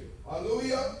unmerited favor.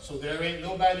 Hallelujah. So there ain't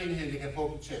nobody in here that can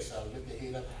poke your chest out and lift their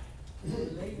head up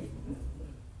high.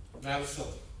 Not so.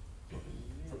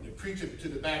 From the preacher to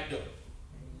the back door.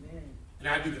 And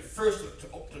I'd be the first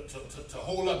to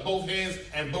hold up both hands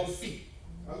and both feet.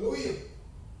 Hallelujah.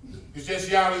 It's just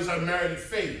Yahweh's unmerited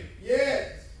favor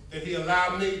Yes. that he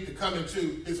allowed me to come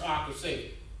into his ark of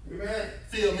safety. Amen.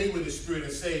 Fill me with his spirit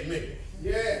and save me.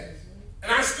 Yes.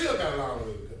 And I still got a long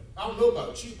way to go. I don't know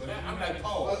about you, but I'm like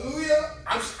Paul. Hallelujah.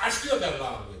 I still got a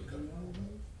long way to go.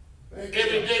 Thank you.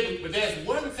 Every day, but there's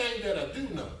one thing that I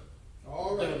do know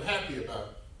All that right. I'm happy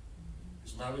about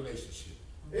is my relationship.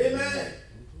 Amen.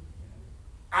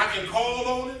 I can call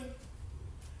on him,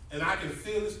 and I can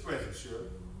feel his presence, sure.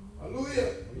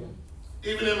 Hallelujah.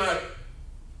 Even in my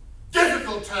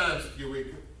difficult times,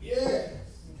 Eureka, Yes.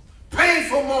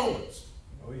 painful moments,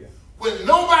 Oh, yeah. when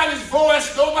nobody's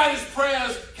voice, nobody's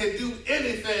prayers can do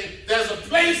anything, there's a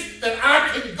place that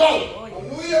I can go.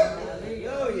 Hallelujah.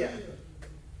 Hallelujah.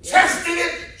 Tested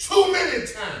it too many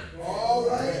times. All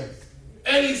right.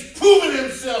 And he's proven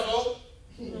himself, oh.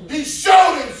 He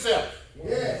showed himself.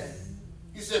 Yes.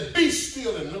 He said, be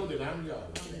still and know that I'm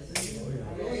Yahweh.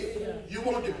 Hallelujah. You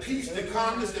want the peace, the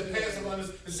calmness, the passive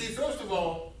understanding. And see, first of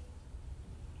all,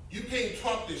 you can't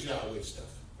talk this Yahweh stuff.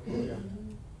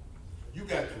 You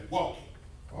got to walk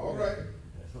it. All right.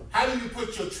 How do you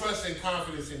put your trust and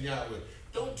confidence in Yahweh?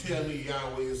 Don't tell me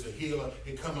Yahweh is a healer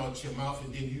and come out your mouth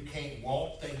and then you can't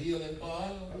walk the healing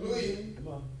part. Hallelujah. Come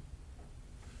on.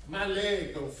 My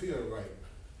leg don't feel right.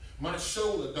 My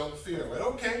shoulder don't feel right.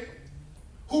 Okay.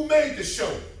 Who made the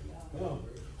shoulder? Come on.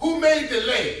 Who made the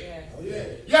leg? Oh, yeah.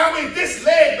 Yahweh, this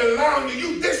leg belongs to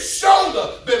you. This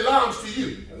shoulder belongs to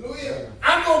you. Hallelujah.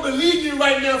 I'm going to believe you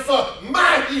right now for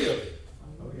my healing.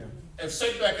 Oh, yeah. And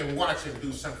sit back and watch him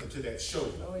do something to that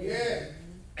shoulder. Yeah.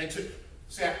 And to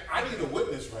say, I need a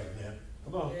witness right now.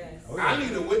 Come on. Yes. Oh, I yeah.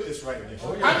 need a witness right now.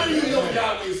 Oh, yeah. How many of you know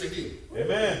Yahweh is a healer?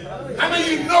 Amen. How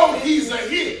many of you know he's a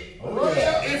healer? Oh,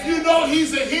 yeah. If you know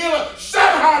he's a healer,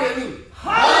 shout hallelujah.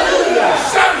 Hallelujah.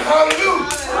 Shout hallelujah.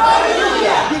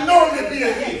 Hallelujah. You know him to be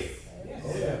a healer.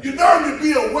 Oh, yeah. You know him to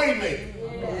be a way maker.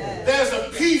 Yes. There's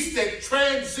a peace that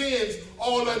transcends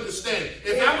all understanding.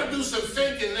 If I'm going to do some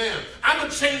thinking now, I'm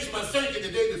going to change my thinking the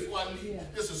day before I leave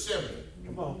this assembly.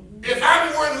 Come on. If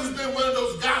I'm one who's been one of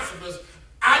those gossipers,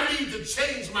 I need to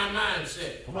change my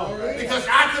mindset. Come on. Because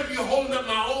I could be holding up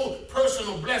my own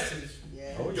personal blessings,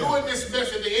 Oh, yeah. doing this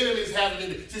mess that the enemy is having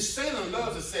in it. See, Satan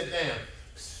loves to sit down.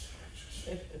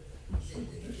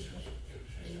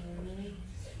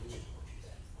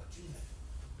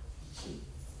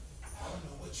 I don't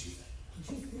know what you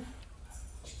think.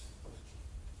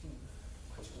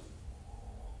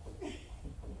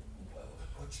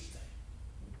 What you think?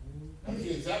 I'll tell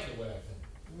you exactly what I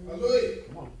think. Hallelujah.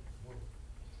 Come on.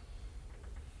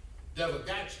 Devil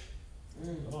got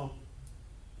you. Come on.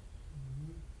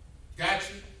 Got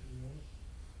you.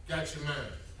 Got your mind.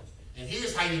 And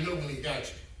here's how you know when he got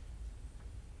you.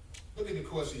 Look at the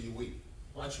course of your week.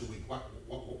 Watch your week.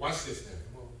 Watch this now.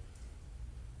 Come on.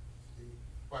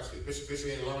 Watch this. Bishop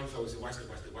ain't long, so he said, watch this.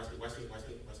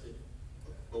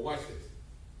 But watch this.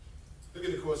 Look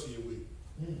at the course of your week.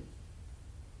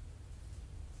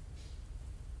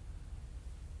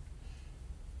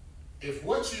 If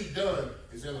what you've done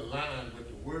is in line with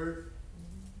the word,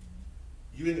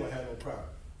 you ain't gonna have no problem.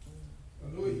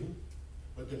 Hallelujah.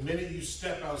 But the minute you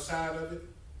step outside of it,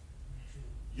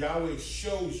 Yahweh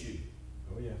shows you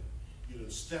Oh, yeah. you done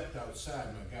stepped outside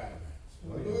my guidelines.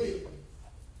 Hallelujah.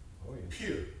 Oh, yeah.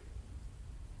 Pure.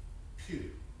 Pure.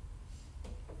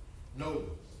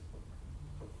 Noble.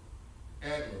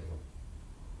 Admirable.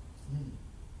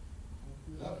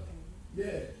 Lovely.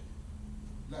 Yes.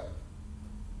 Lovely.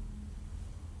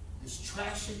 This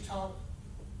trashy talk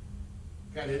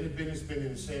got any business been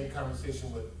in the same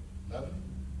conversation with lovely?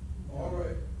 All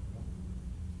right.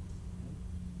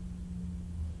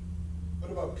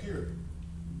 What about pure?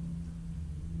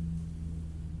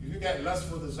 If you got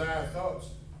lustful desire thoughts,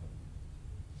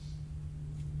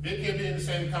 they can be in the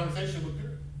same conversation with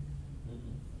pure.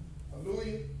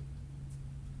 Hallelujah.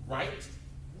 Right?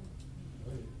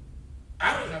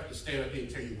 I don't have to stand up here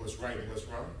and tell you what's right and what's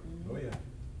wrong. Oh, yeah.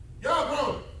 Y'all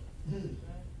grown.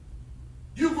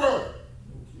 You grown.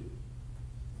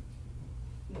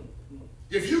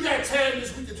 If you got time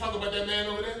this week to talk about that man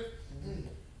over there,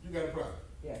 you got a problem.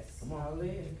 Yes. Come on.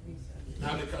 Hallelujah.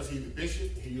 Not because he's the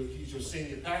bishop, he's your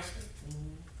senior pastor.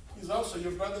 He's also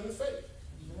your brother in the faith.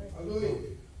 Hallelujah.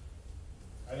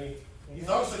 I mean, he's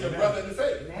also your brother in the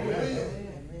faith.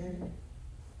 Amen.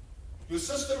 Your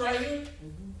sister right here.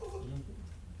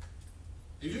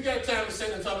 If you got time to sit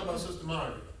and talk about Sister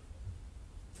Margaret,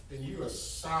 then you are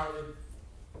sorry.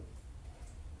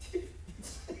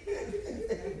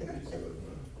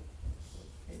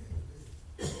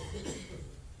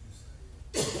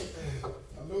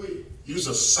 Hallelujah. You's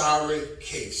a sorry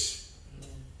case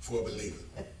for a believer.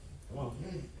 Come on.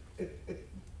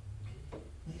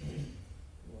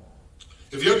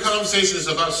 If your conversation is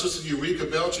about Sister Eureka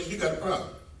Belcher, you got a problem.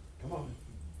 Come on.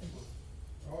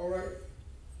 All right.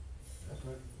 That's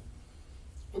right.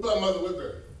 What about Mother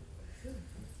Woodbury?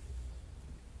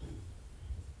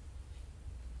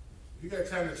 You got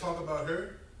time to talk about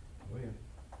her? Oh, yeah.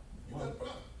 You got a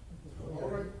problem. All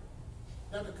right.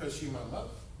 Not because she's my mother.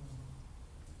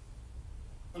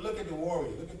 But look at the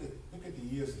warrior. Look at the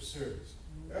years of service.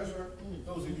 That's right.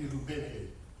 Those of you who've been here,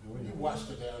 you watched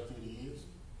her down through the years.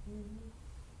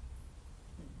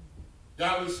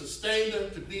 Yahweh sustained her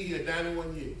to be here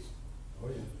 91 years. Oh,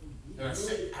 yeah. And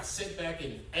I sit back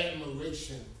in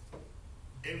admiration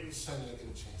every Sunday I get a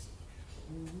chance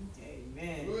to look at her.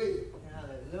 Amen. Hallelujah.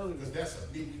 Hallelujah. Because that's a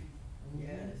beacon. Yes.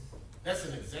 That's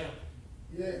an example.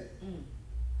 Yeah. Mm.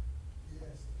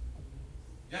 Yes.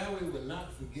 Yahweh will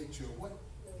not forget your what?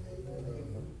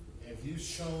 If you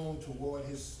shown toward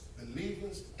his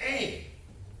believers and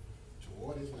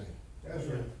toward his name. That's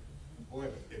right. Boy,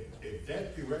 if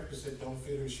that prerequisite don't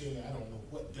fit her shoe, I don't know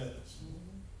what does.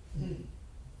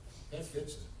 That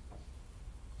fits her.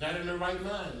 Not in the right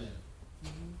mind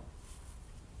now.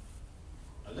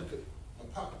 I look at my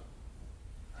papa.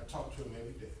 I talk to him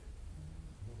every day.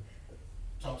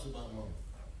 Talks about mama,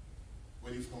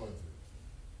 what he's going through.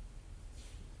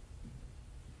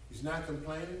 He's not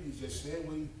complaining, he's just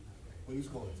saying what he's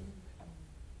going through.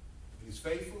 He's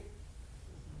faithful,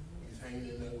 he's hanging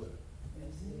in there with him.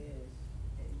 Yes, it is.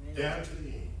 Amen. Down to the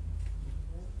end.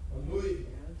 Hallelujah.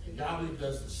 And Yahweh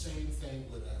does the same thing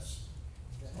with us.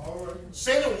 All right.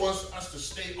 Satan wants us to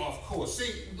stay off course.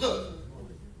 See, look,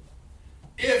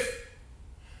 if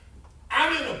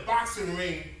I'm in a boxing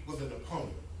ring with an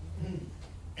opponent,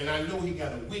 and I know he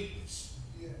got a weakness.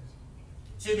 Yes.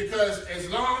 See, because as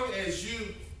long as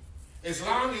you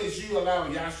allow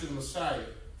Yahshua the Messiah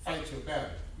fight your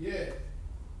battle, Yeah.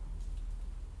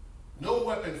 no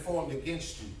weapon formed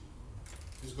against you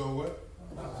is going to work.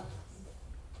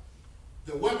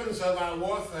 The weapons of our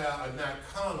warfare are not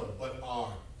carnal, but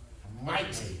are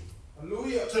mighty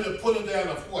Hallelujah. to the pulling down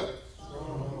of what?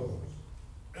 Strongholds.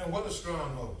 And what are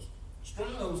strongholds?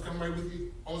 Strongholds come right with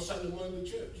you on Sunday morning in the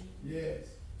church. Yes.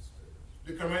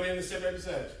 They come right in and sit right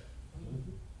beside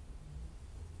you.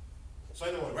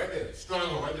 Sunday morning, right there.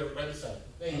 Stronghold, right there, right beside you.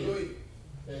 There you go. Hallelujah.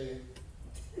 There you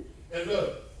go. And look,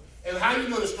 and how do you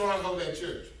know the stronghold at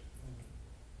church?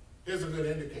 Here's a good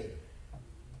indicator.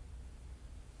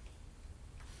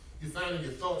 You're finding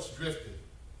your thoughts drifting.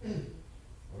 Oh,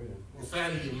 yeah. You're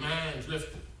finding your mind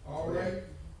drifting. All right.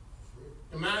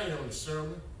 Your mind ain't on the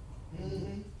sermon.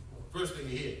 Mm-hmm. First thing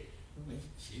you hear,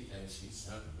 she thinks she's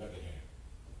something. Look at her.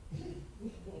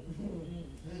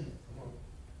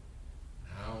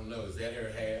 I don't know. Is that her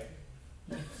hair?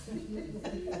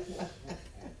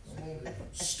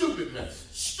 Stupid mess.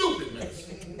 Stupid mess.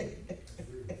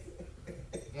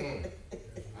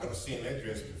 I've seen that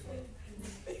dress before.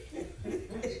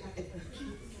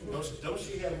 Don't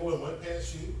she have more than one pair of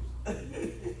shoes?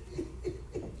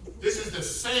 This is the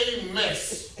same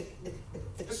mess.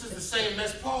 This is the same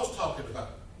mess Paul's talking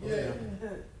about. Yeah.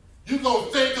 You gonna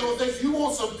think those things. You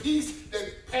want some peace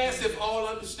that passeth all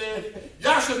understanding.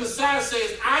 Yahshua Messiah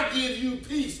says, I give you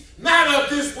peace, not of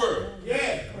this world.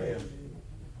 Yeah. Oh, yeah.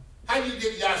 How do you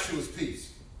get Yahshua's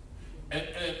peace? And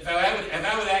if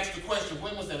I would ask the question,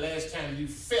 when was the last time you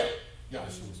felt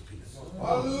Yahshua's peace?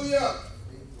 Hallelujah.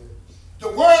 The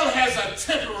world has a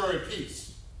temporary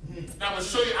peace. Now I'm gonna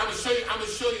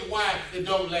show you why it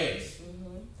don't last.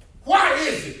 Why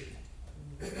is it?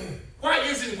 Why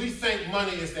is it we think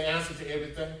money is the answer to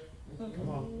everything? Come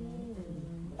on.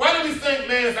 Why do we think,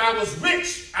 man, if I was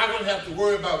rich, I wouldn't have to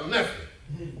worry about nothing?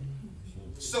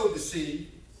 So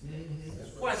deceived.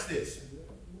 Watch this.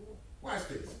 Watch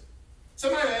this.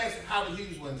 Somebody asked Howard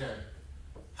Hughes one time,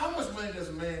 how much money does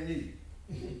a man need?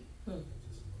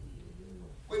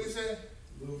 What did he say?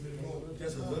 A little bit more.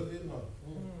 Just a little bit more.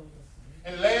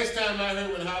 And the last time I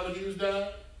heard when Howard Hughes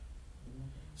died,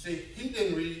 see, he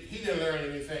didn't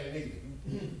learn anything neither.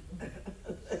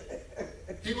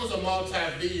 He was a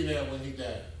multi-billionaire when he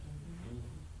died.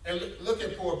 And look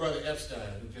at poor brother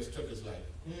Epstein, who just took his life.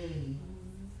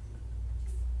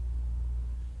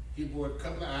 He bought a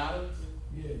couple of islands.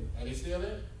 Yeah. Are they still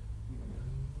there?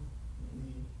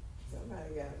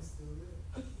 Somebody got us.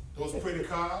 Those pretty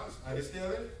cars, are they still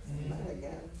there? Somebody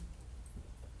got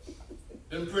us.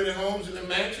 Them pretty homes and the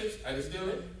mansions, are they still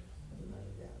there?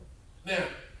 Somebody got us. Now,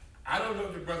 I don't know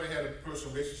if the brother had a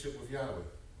personal relationship with Yahweh.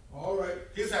 All right.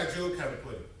 Here's how Job kind of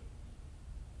put it.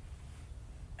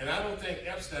 And I don't think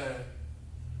Epstein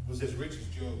was as rich as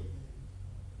Job.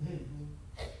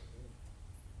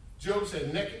 Job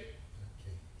said, naked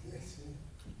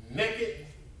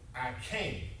I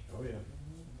came, Oh, yeah.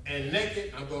 and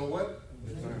naked, I'm going to what?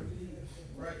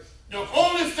 Right. The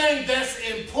only thing that's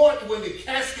important when the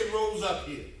casket rolls up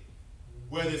here,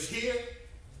 whether it's here,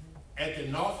 at the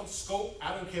Norfolk Scope,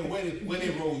 I don't care where they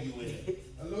roll you in.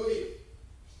 Hallelujah.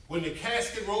 When the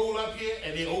casket roll up here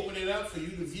and they open it up for you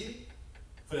to view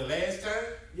for the last time,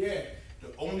 Yeah.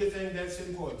 the only thing that's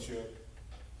important, Cheryl,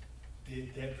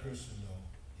 did that person know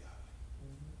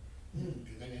Yahweh?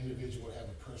 Did that individual have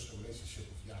a personal relationship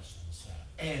with Yahshua Messiah?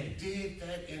 And did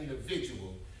that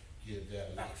individual give their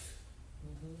life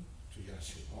to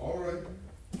Yahshua? All right.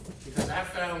 Because I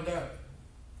found out,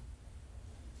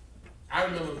 I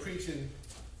remember preaching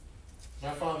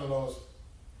my father-in-law's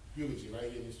eulogy right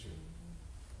here in this church.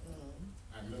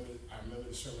 I remember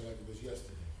the sermon like it was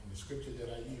yesterday, and the scripture that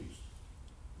I used.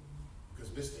 Because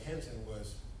Mr. Henson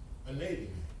was a Navy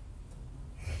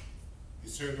man. He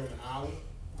served on the YAHWEH,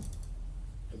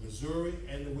 the Missouri,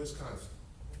 and the Wisconsin.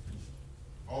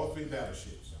 All 3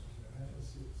 battleships.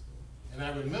 And I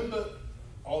remember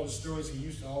all the stories he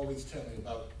used to always tell me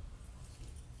about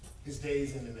his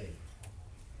days in the Navy.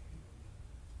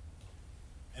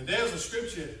 And there's a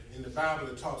scripture in the Bible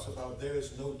that talks about there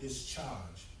is no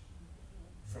discharge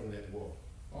from that war.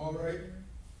 All right.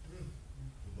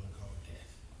 We want to call it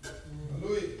death.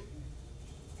 Hallelujah.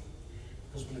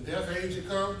 Because when the death age will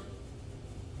come,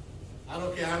 I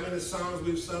don't care how many songs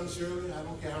we've sung, Shirley. I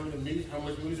don't care how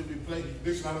much music we played.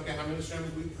 Bishop, I don't care how many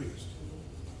sermons we preached.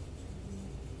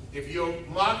 If your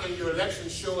mark on your election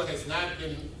show has not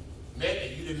been met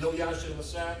and you didn't know Yahshua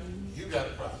Messiah, you got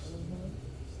a problem.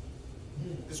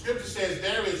 The scripture says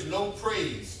there is no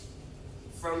praise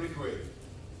from the grave.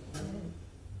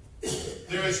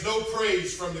 There is no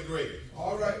praise from the grave.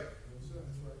 All right.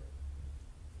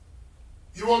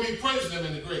 You won't be praising them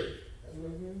in the grave.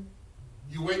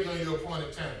 You're waiting on your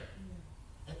appointed time.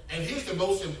 And here's the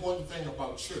most important thing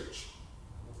about church.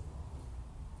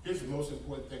 Here's the most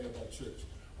important thing about church.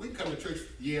 We come to church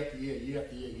year after year, year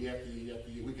after year, year after year, year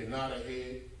after year. We can nod our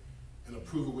head and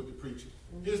approve it with the preacher.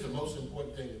 Here's the most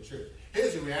important thing in church.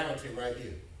 Here's the reality right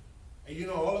here. And you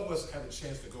know, all of us have a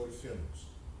chance to go to funerals.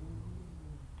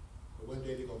 But one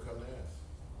day they're going to come to us.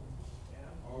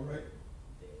 All right.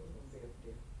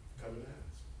 Come to us.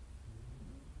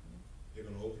 They're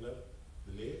going to open up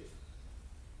the lid.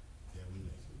 There we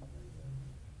lay.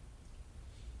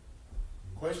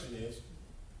 The question is,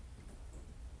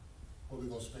 where are we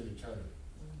going to spend eternity?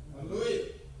 Hallelujah.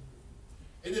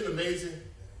 Isn't it amazing?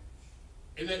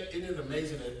 Isn't it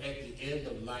amazing that at the end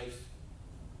of life,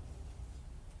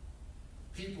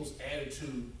 people's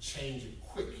attitude changes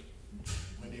quick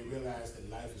when they realize that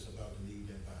life is about to leave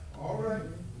their body? All right.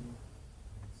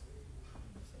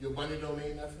 Your money don't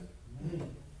mean nothing.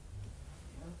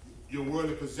 Your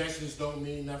worldly possessions don't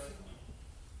mean nothing.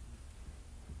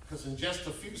 Because in just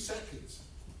a few seconds,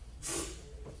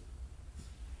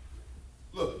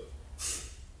 look,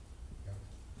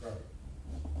 go.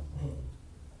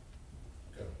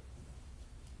 Go.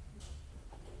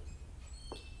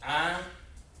 I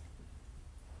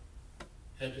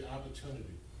had the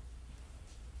opportunity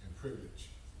and privilege.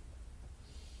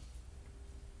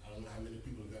 I don't know how many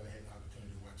people have ever had the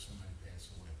opportunity to watch somebody pass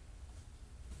away.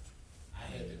 I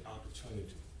had the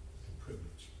opportunity and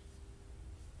privilege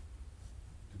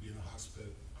to be in a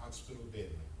hospital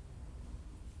bedroom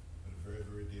with a very,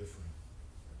 very dear friend,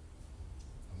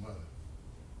 a mother,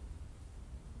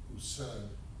 whose son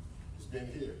has been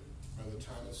here, Brother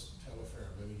Thomas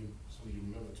Telfair. Some of you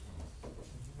remember Thomas.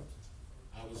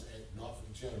 I was at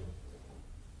Norfolk General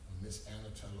when Miss Anna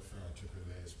Telfair took her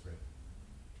last breath.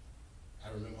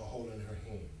 I remember holding her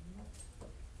hand,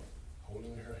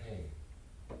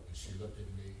 and she looked at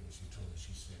me and she told me,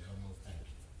 she said, "Elmo, thank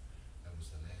you." That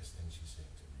was the last thing she said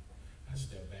to me. I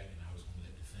stepped back and I was going to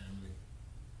let the family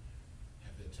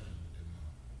have their time with their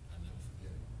mom. I'll never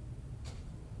forget it.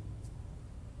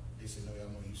 They said, "No,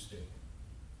 Elmo, you stay.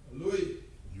 Hallelujah.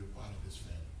 You're part of this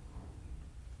family."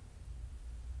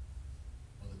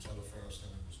 Mother Telfair's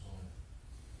stomach was going.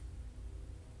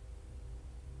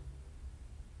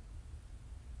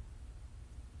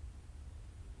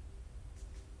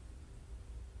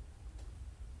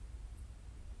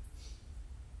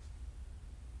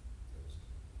 That was it.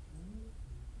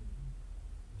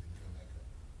 Didn't come back up.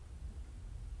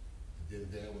 And then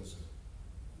there was a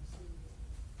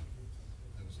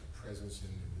presence in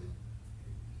the room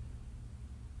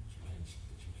that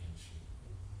you can't shake.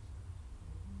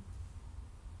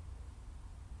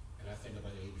 And I think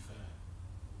about 85,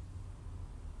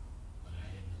 when I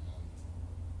had pneumonia.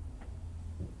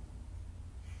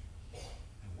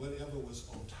 And whatever was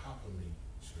on top of me,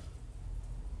 Shirley,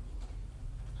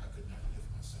 I could not lift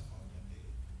myself off that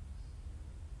bed.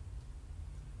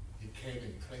 It came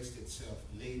in placed itself,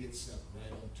 laid itself right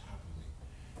on top of me.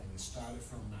 And it started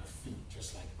from my feet,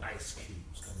 just like ice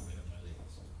cubes coming right up my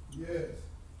legs. Yes.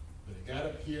 When it got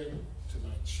up here to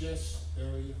my chest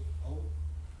area,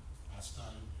 I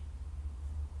started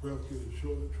breath getting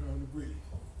shorter, trying to breathe.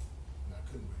 And I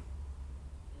couldn't breathe.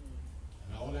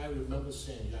 And all I remember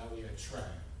saying, Yahweh, I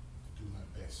tried to do my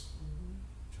best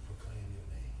to proclaim your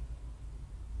name.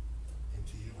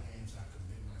 Into your hands I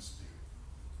commit my spirit.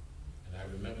 And I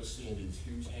remember seeing these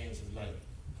huge hands of light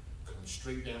come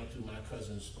straight down through my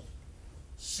cousin's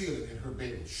ceiling in her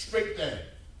bedroom, straight down.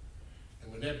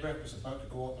 And when that breath was about to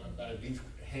go up my body, these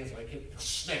hands like it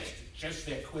snatched it just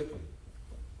that quickly.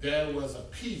 There was a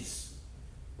peace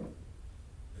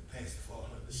that passed all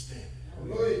understanding.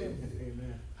 Hallelujah.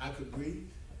 Amen. I could breathe.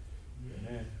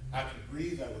 Amen. I could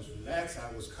breathe. I was relaxed.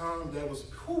 I was calm. There was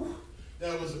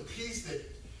a peace that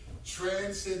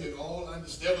transcended all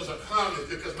understanding. There was a calmness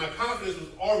because my confidence was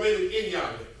already in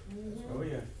Yahweh. Oh,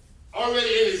 yeah. Already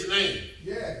in his name.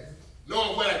 Yes.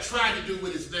 Knowing what I tried to do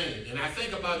with his name. And I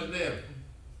think about it now.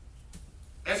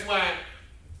 That's why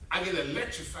I get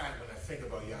electrified when I think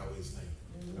about Yahweh's name.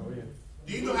 Oh, yeah.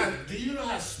 Do you know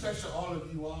how special all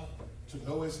of you are to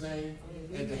know his name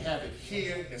and to have it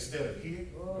here instead of here?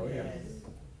 Oh, yeah.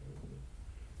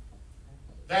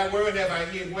 That word have I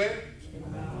hid where?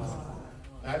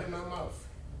 Not in my mouth.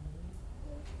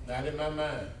 Not in my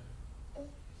mind.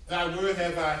 Thy word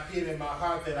have I hid in my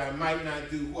heart that I might not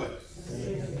do what?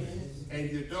 And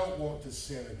you don't want to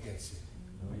sin against it.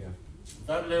 Oh, yeah. If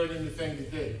I've learned anything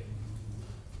today,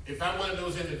 if I'm one of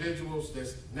those individuals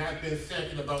that's not been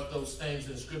thinking about those things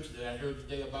in scripture that I heard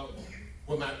today about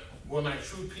where my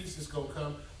true peace is going to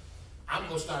come, I'm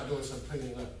going to start doing some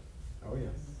cleaning up. Oh,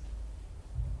 yeah.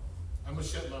 I'm going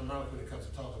to shut my mouth when it comes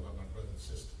to talking about my brother and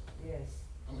sister. Yes.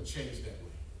 I'm going to change that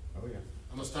way. Oh, yeah.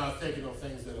 I'm going to start thinking on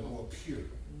things that are more pure.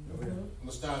 Oh, yeah. I'm going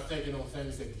to start thinking on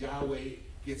things that Yahweh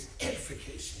gets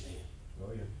edification in.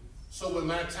 Oh, yeah. So when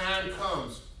my time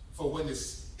comes for when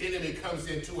this enemy comes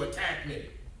in to attack me,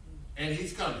 and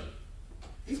he's coming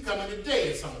today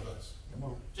at some of us. Come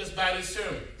on. Just by this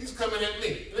sermon. He's coming at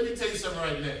me. Let me tell you something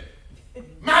right now.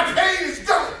 My pain is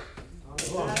gone.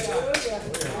 Hallelujah.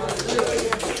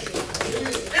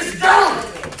 It's gone.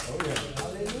 Oh, yeah.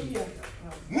 Hallelujah.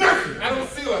 Nothing. I don't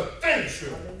feel a thing, sure.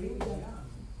 Hallelujah.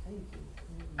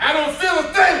 I don't feel a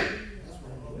thing.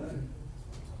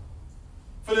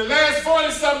 For the last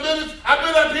 40-some minutes, I've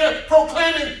been up here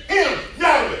proclaiming him,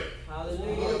 Yahweh.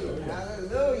 Hallelujah.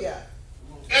 Hallelujah.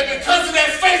 And because of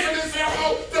that faithfulness,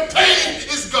 the pain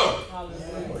is gone.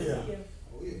 Hallelujah.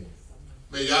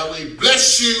 May Yahweh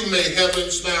bless you. May heaven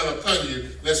smile upon you.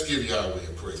 Let's give Yahweh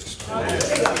a praise. Man,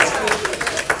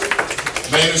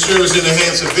 the service in the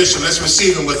hands of Bishop. Let's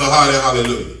receive him with a hearty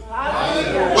hallelujah.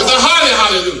 Hallelujah. With a hearty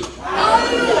hallelujah.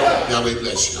 Hallelujah. Yahweh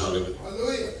bless you. Hallelujah.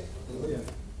 Hallelujah.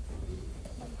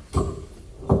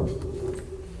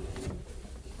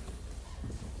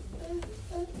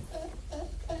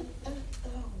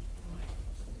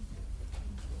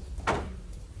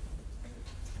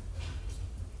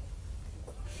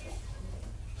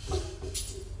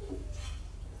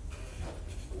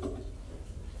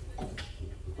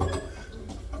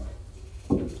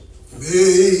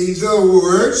 May the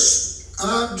works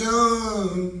I've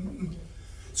done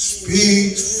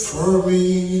speak for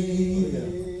me.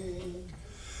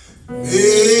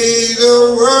 May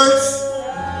the works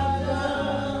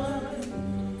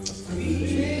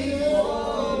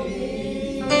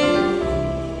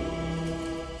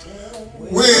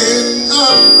when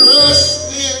I'm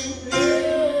resting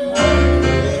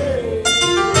in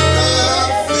my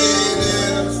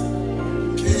feelings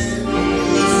can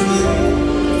be seen.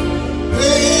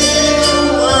 May the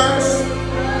works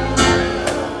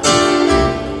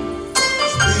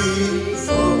speak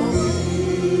for me.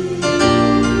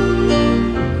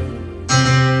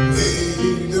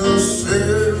 May the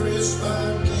service I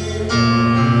give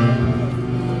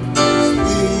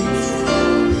speak for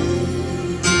me.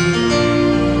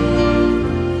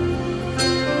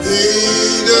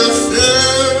 May the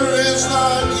service I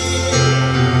give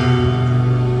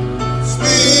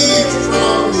speak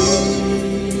for me.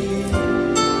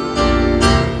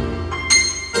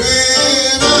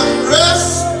 When I'm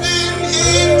resting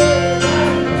in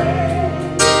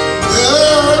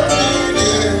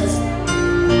nothingness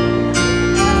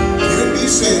can be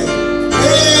said.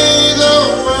 May the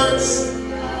works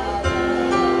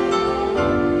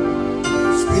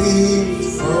speak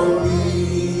for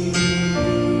me.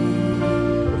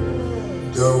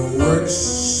 The works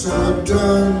I've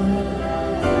done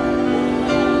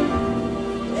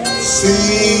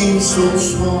seem so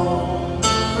small.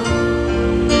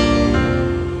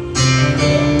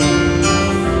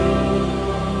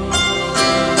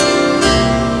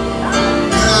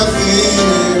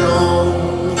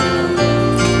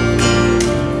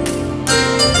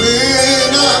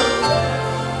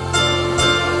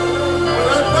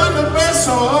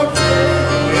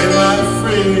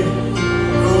 afraid,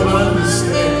 don't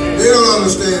understand. They don't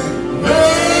understand.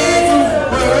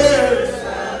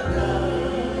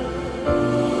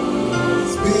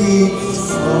 Speak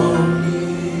for me.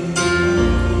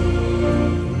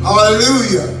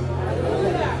 Hallelujah.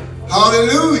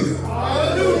 Hallelujah.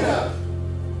 Hallelujah.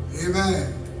 Amen.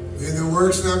 In the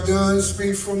works that I've done,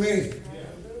 speak for me.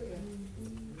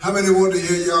 How many want to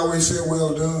hear Yahweh say,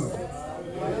 well done?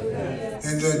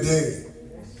 In that day.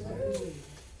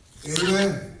 Amen.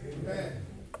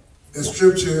 The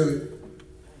scripture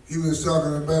he was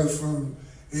talking about from,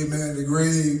 amen, the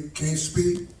grave can't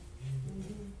speak.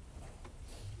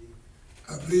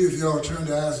 I believe if y'all turn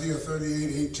to Isaiah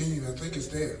 38:18, I think it's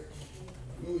there.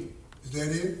 Is that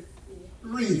it?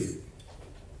 Read it.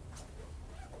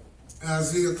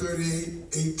 Isaiah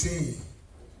 38:18.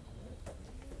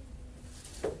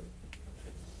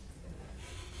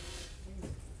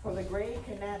 For the grave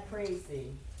cannot praise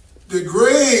thee. The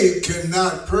grave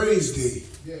cannot praise thee.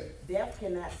 Death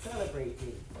cannot celebrate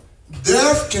thee.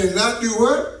 Death cannot do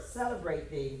what? Celebrate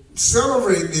thee.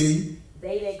 Celebrate thee.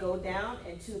 They that go down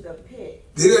into the pit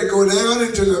They that go down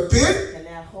into the pit,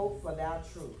 cannot hope for thy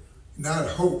truth. not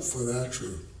hope for thy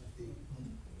truth.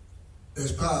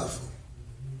 That's powerful.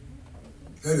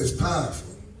 That is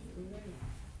powerful.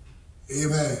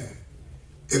 Amen.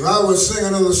 If I was singing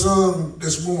another song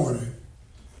this morning,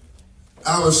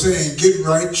 I was saying, get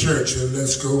right, church, and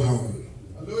let's go home.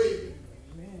 Hallelujah.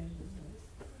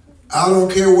 I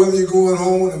don't care whether you're going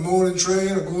home on the morning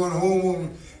train or going home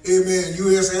on, amen,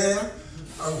 US Air,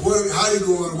 or how you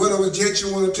going, whatever jet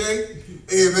you want to take,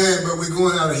 amen, but we're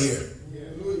going out of here.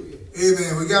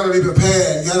 Amen. We got to be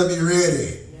prepared, got to be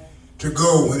ready to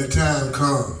go when the time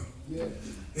comes.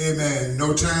 Amen.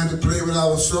 No time to play with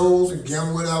our souls and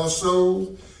gamble with our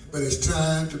souls, but it's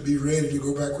time to be ready to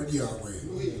go back with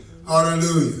Yahweh.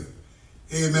 Hallelujah.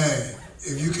 Amen.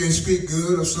 If you can't speak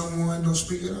good of someone, don't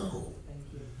speak at all.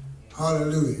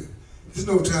 Hallelujah. There's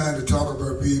no time to talk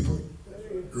about people,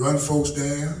 run folks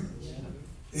down.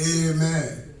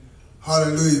 Amen.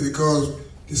 Hallelujah. Because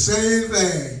the same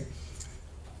thing.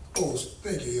 Oh,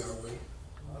 thank you, Yahweh.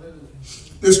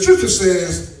 The scripture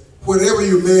says, whatever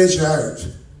you measure out,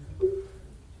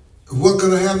 what's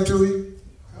going to happen to you?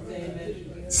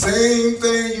 Same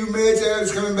thing you measure out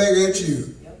is coming back at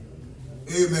you.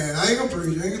 Amen. I ain't going to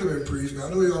preach. I ain't going to preach. I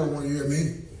know y'all don't want to hear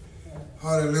me.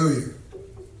 Hallelujah.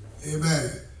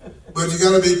 Amen. But you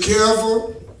got to be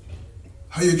careful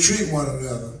how you treat one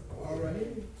another.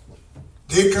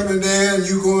 They coming down,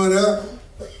 you going up.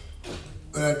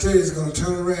 But I tell you, it's going to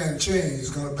turn around and change. It's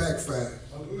going to backfire.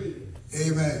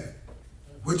 Amen.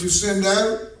 What you send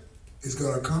out is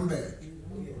going to come back.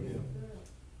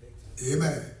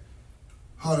 Amen.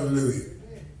 Hallelujah.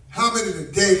 How many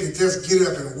today can just get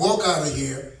up and walk out of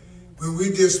here when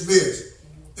we dismiss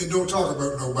and don't talk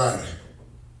about nobody?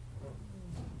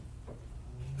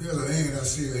 There's a hand. I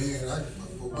see a hand. I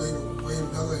can wave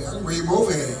another hand. I can wave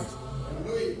both hands.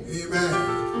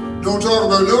 Amen. Don't talk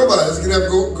about nobody. Let's get up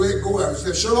and go out.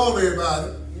 Say shalom,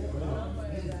 everybody.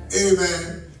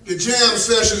 Amen. The jam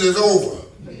session is over.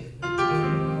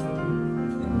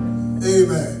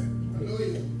 Amen.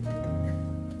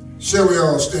 Shall we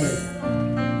all stand?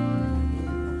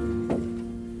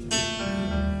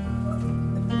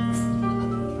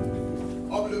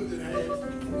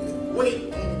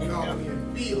 Wait on God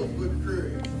and be of good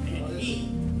courage, and He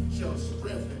shall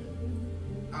strengthen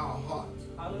our hearts.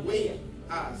 Wait,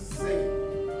 I say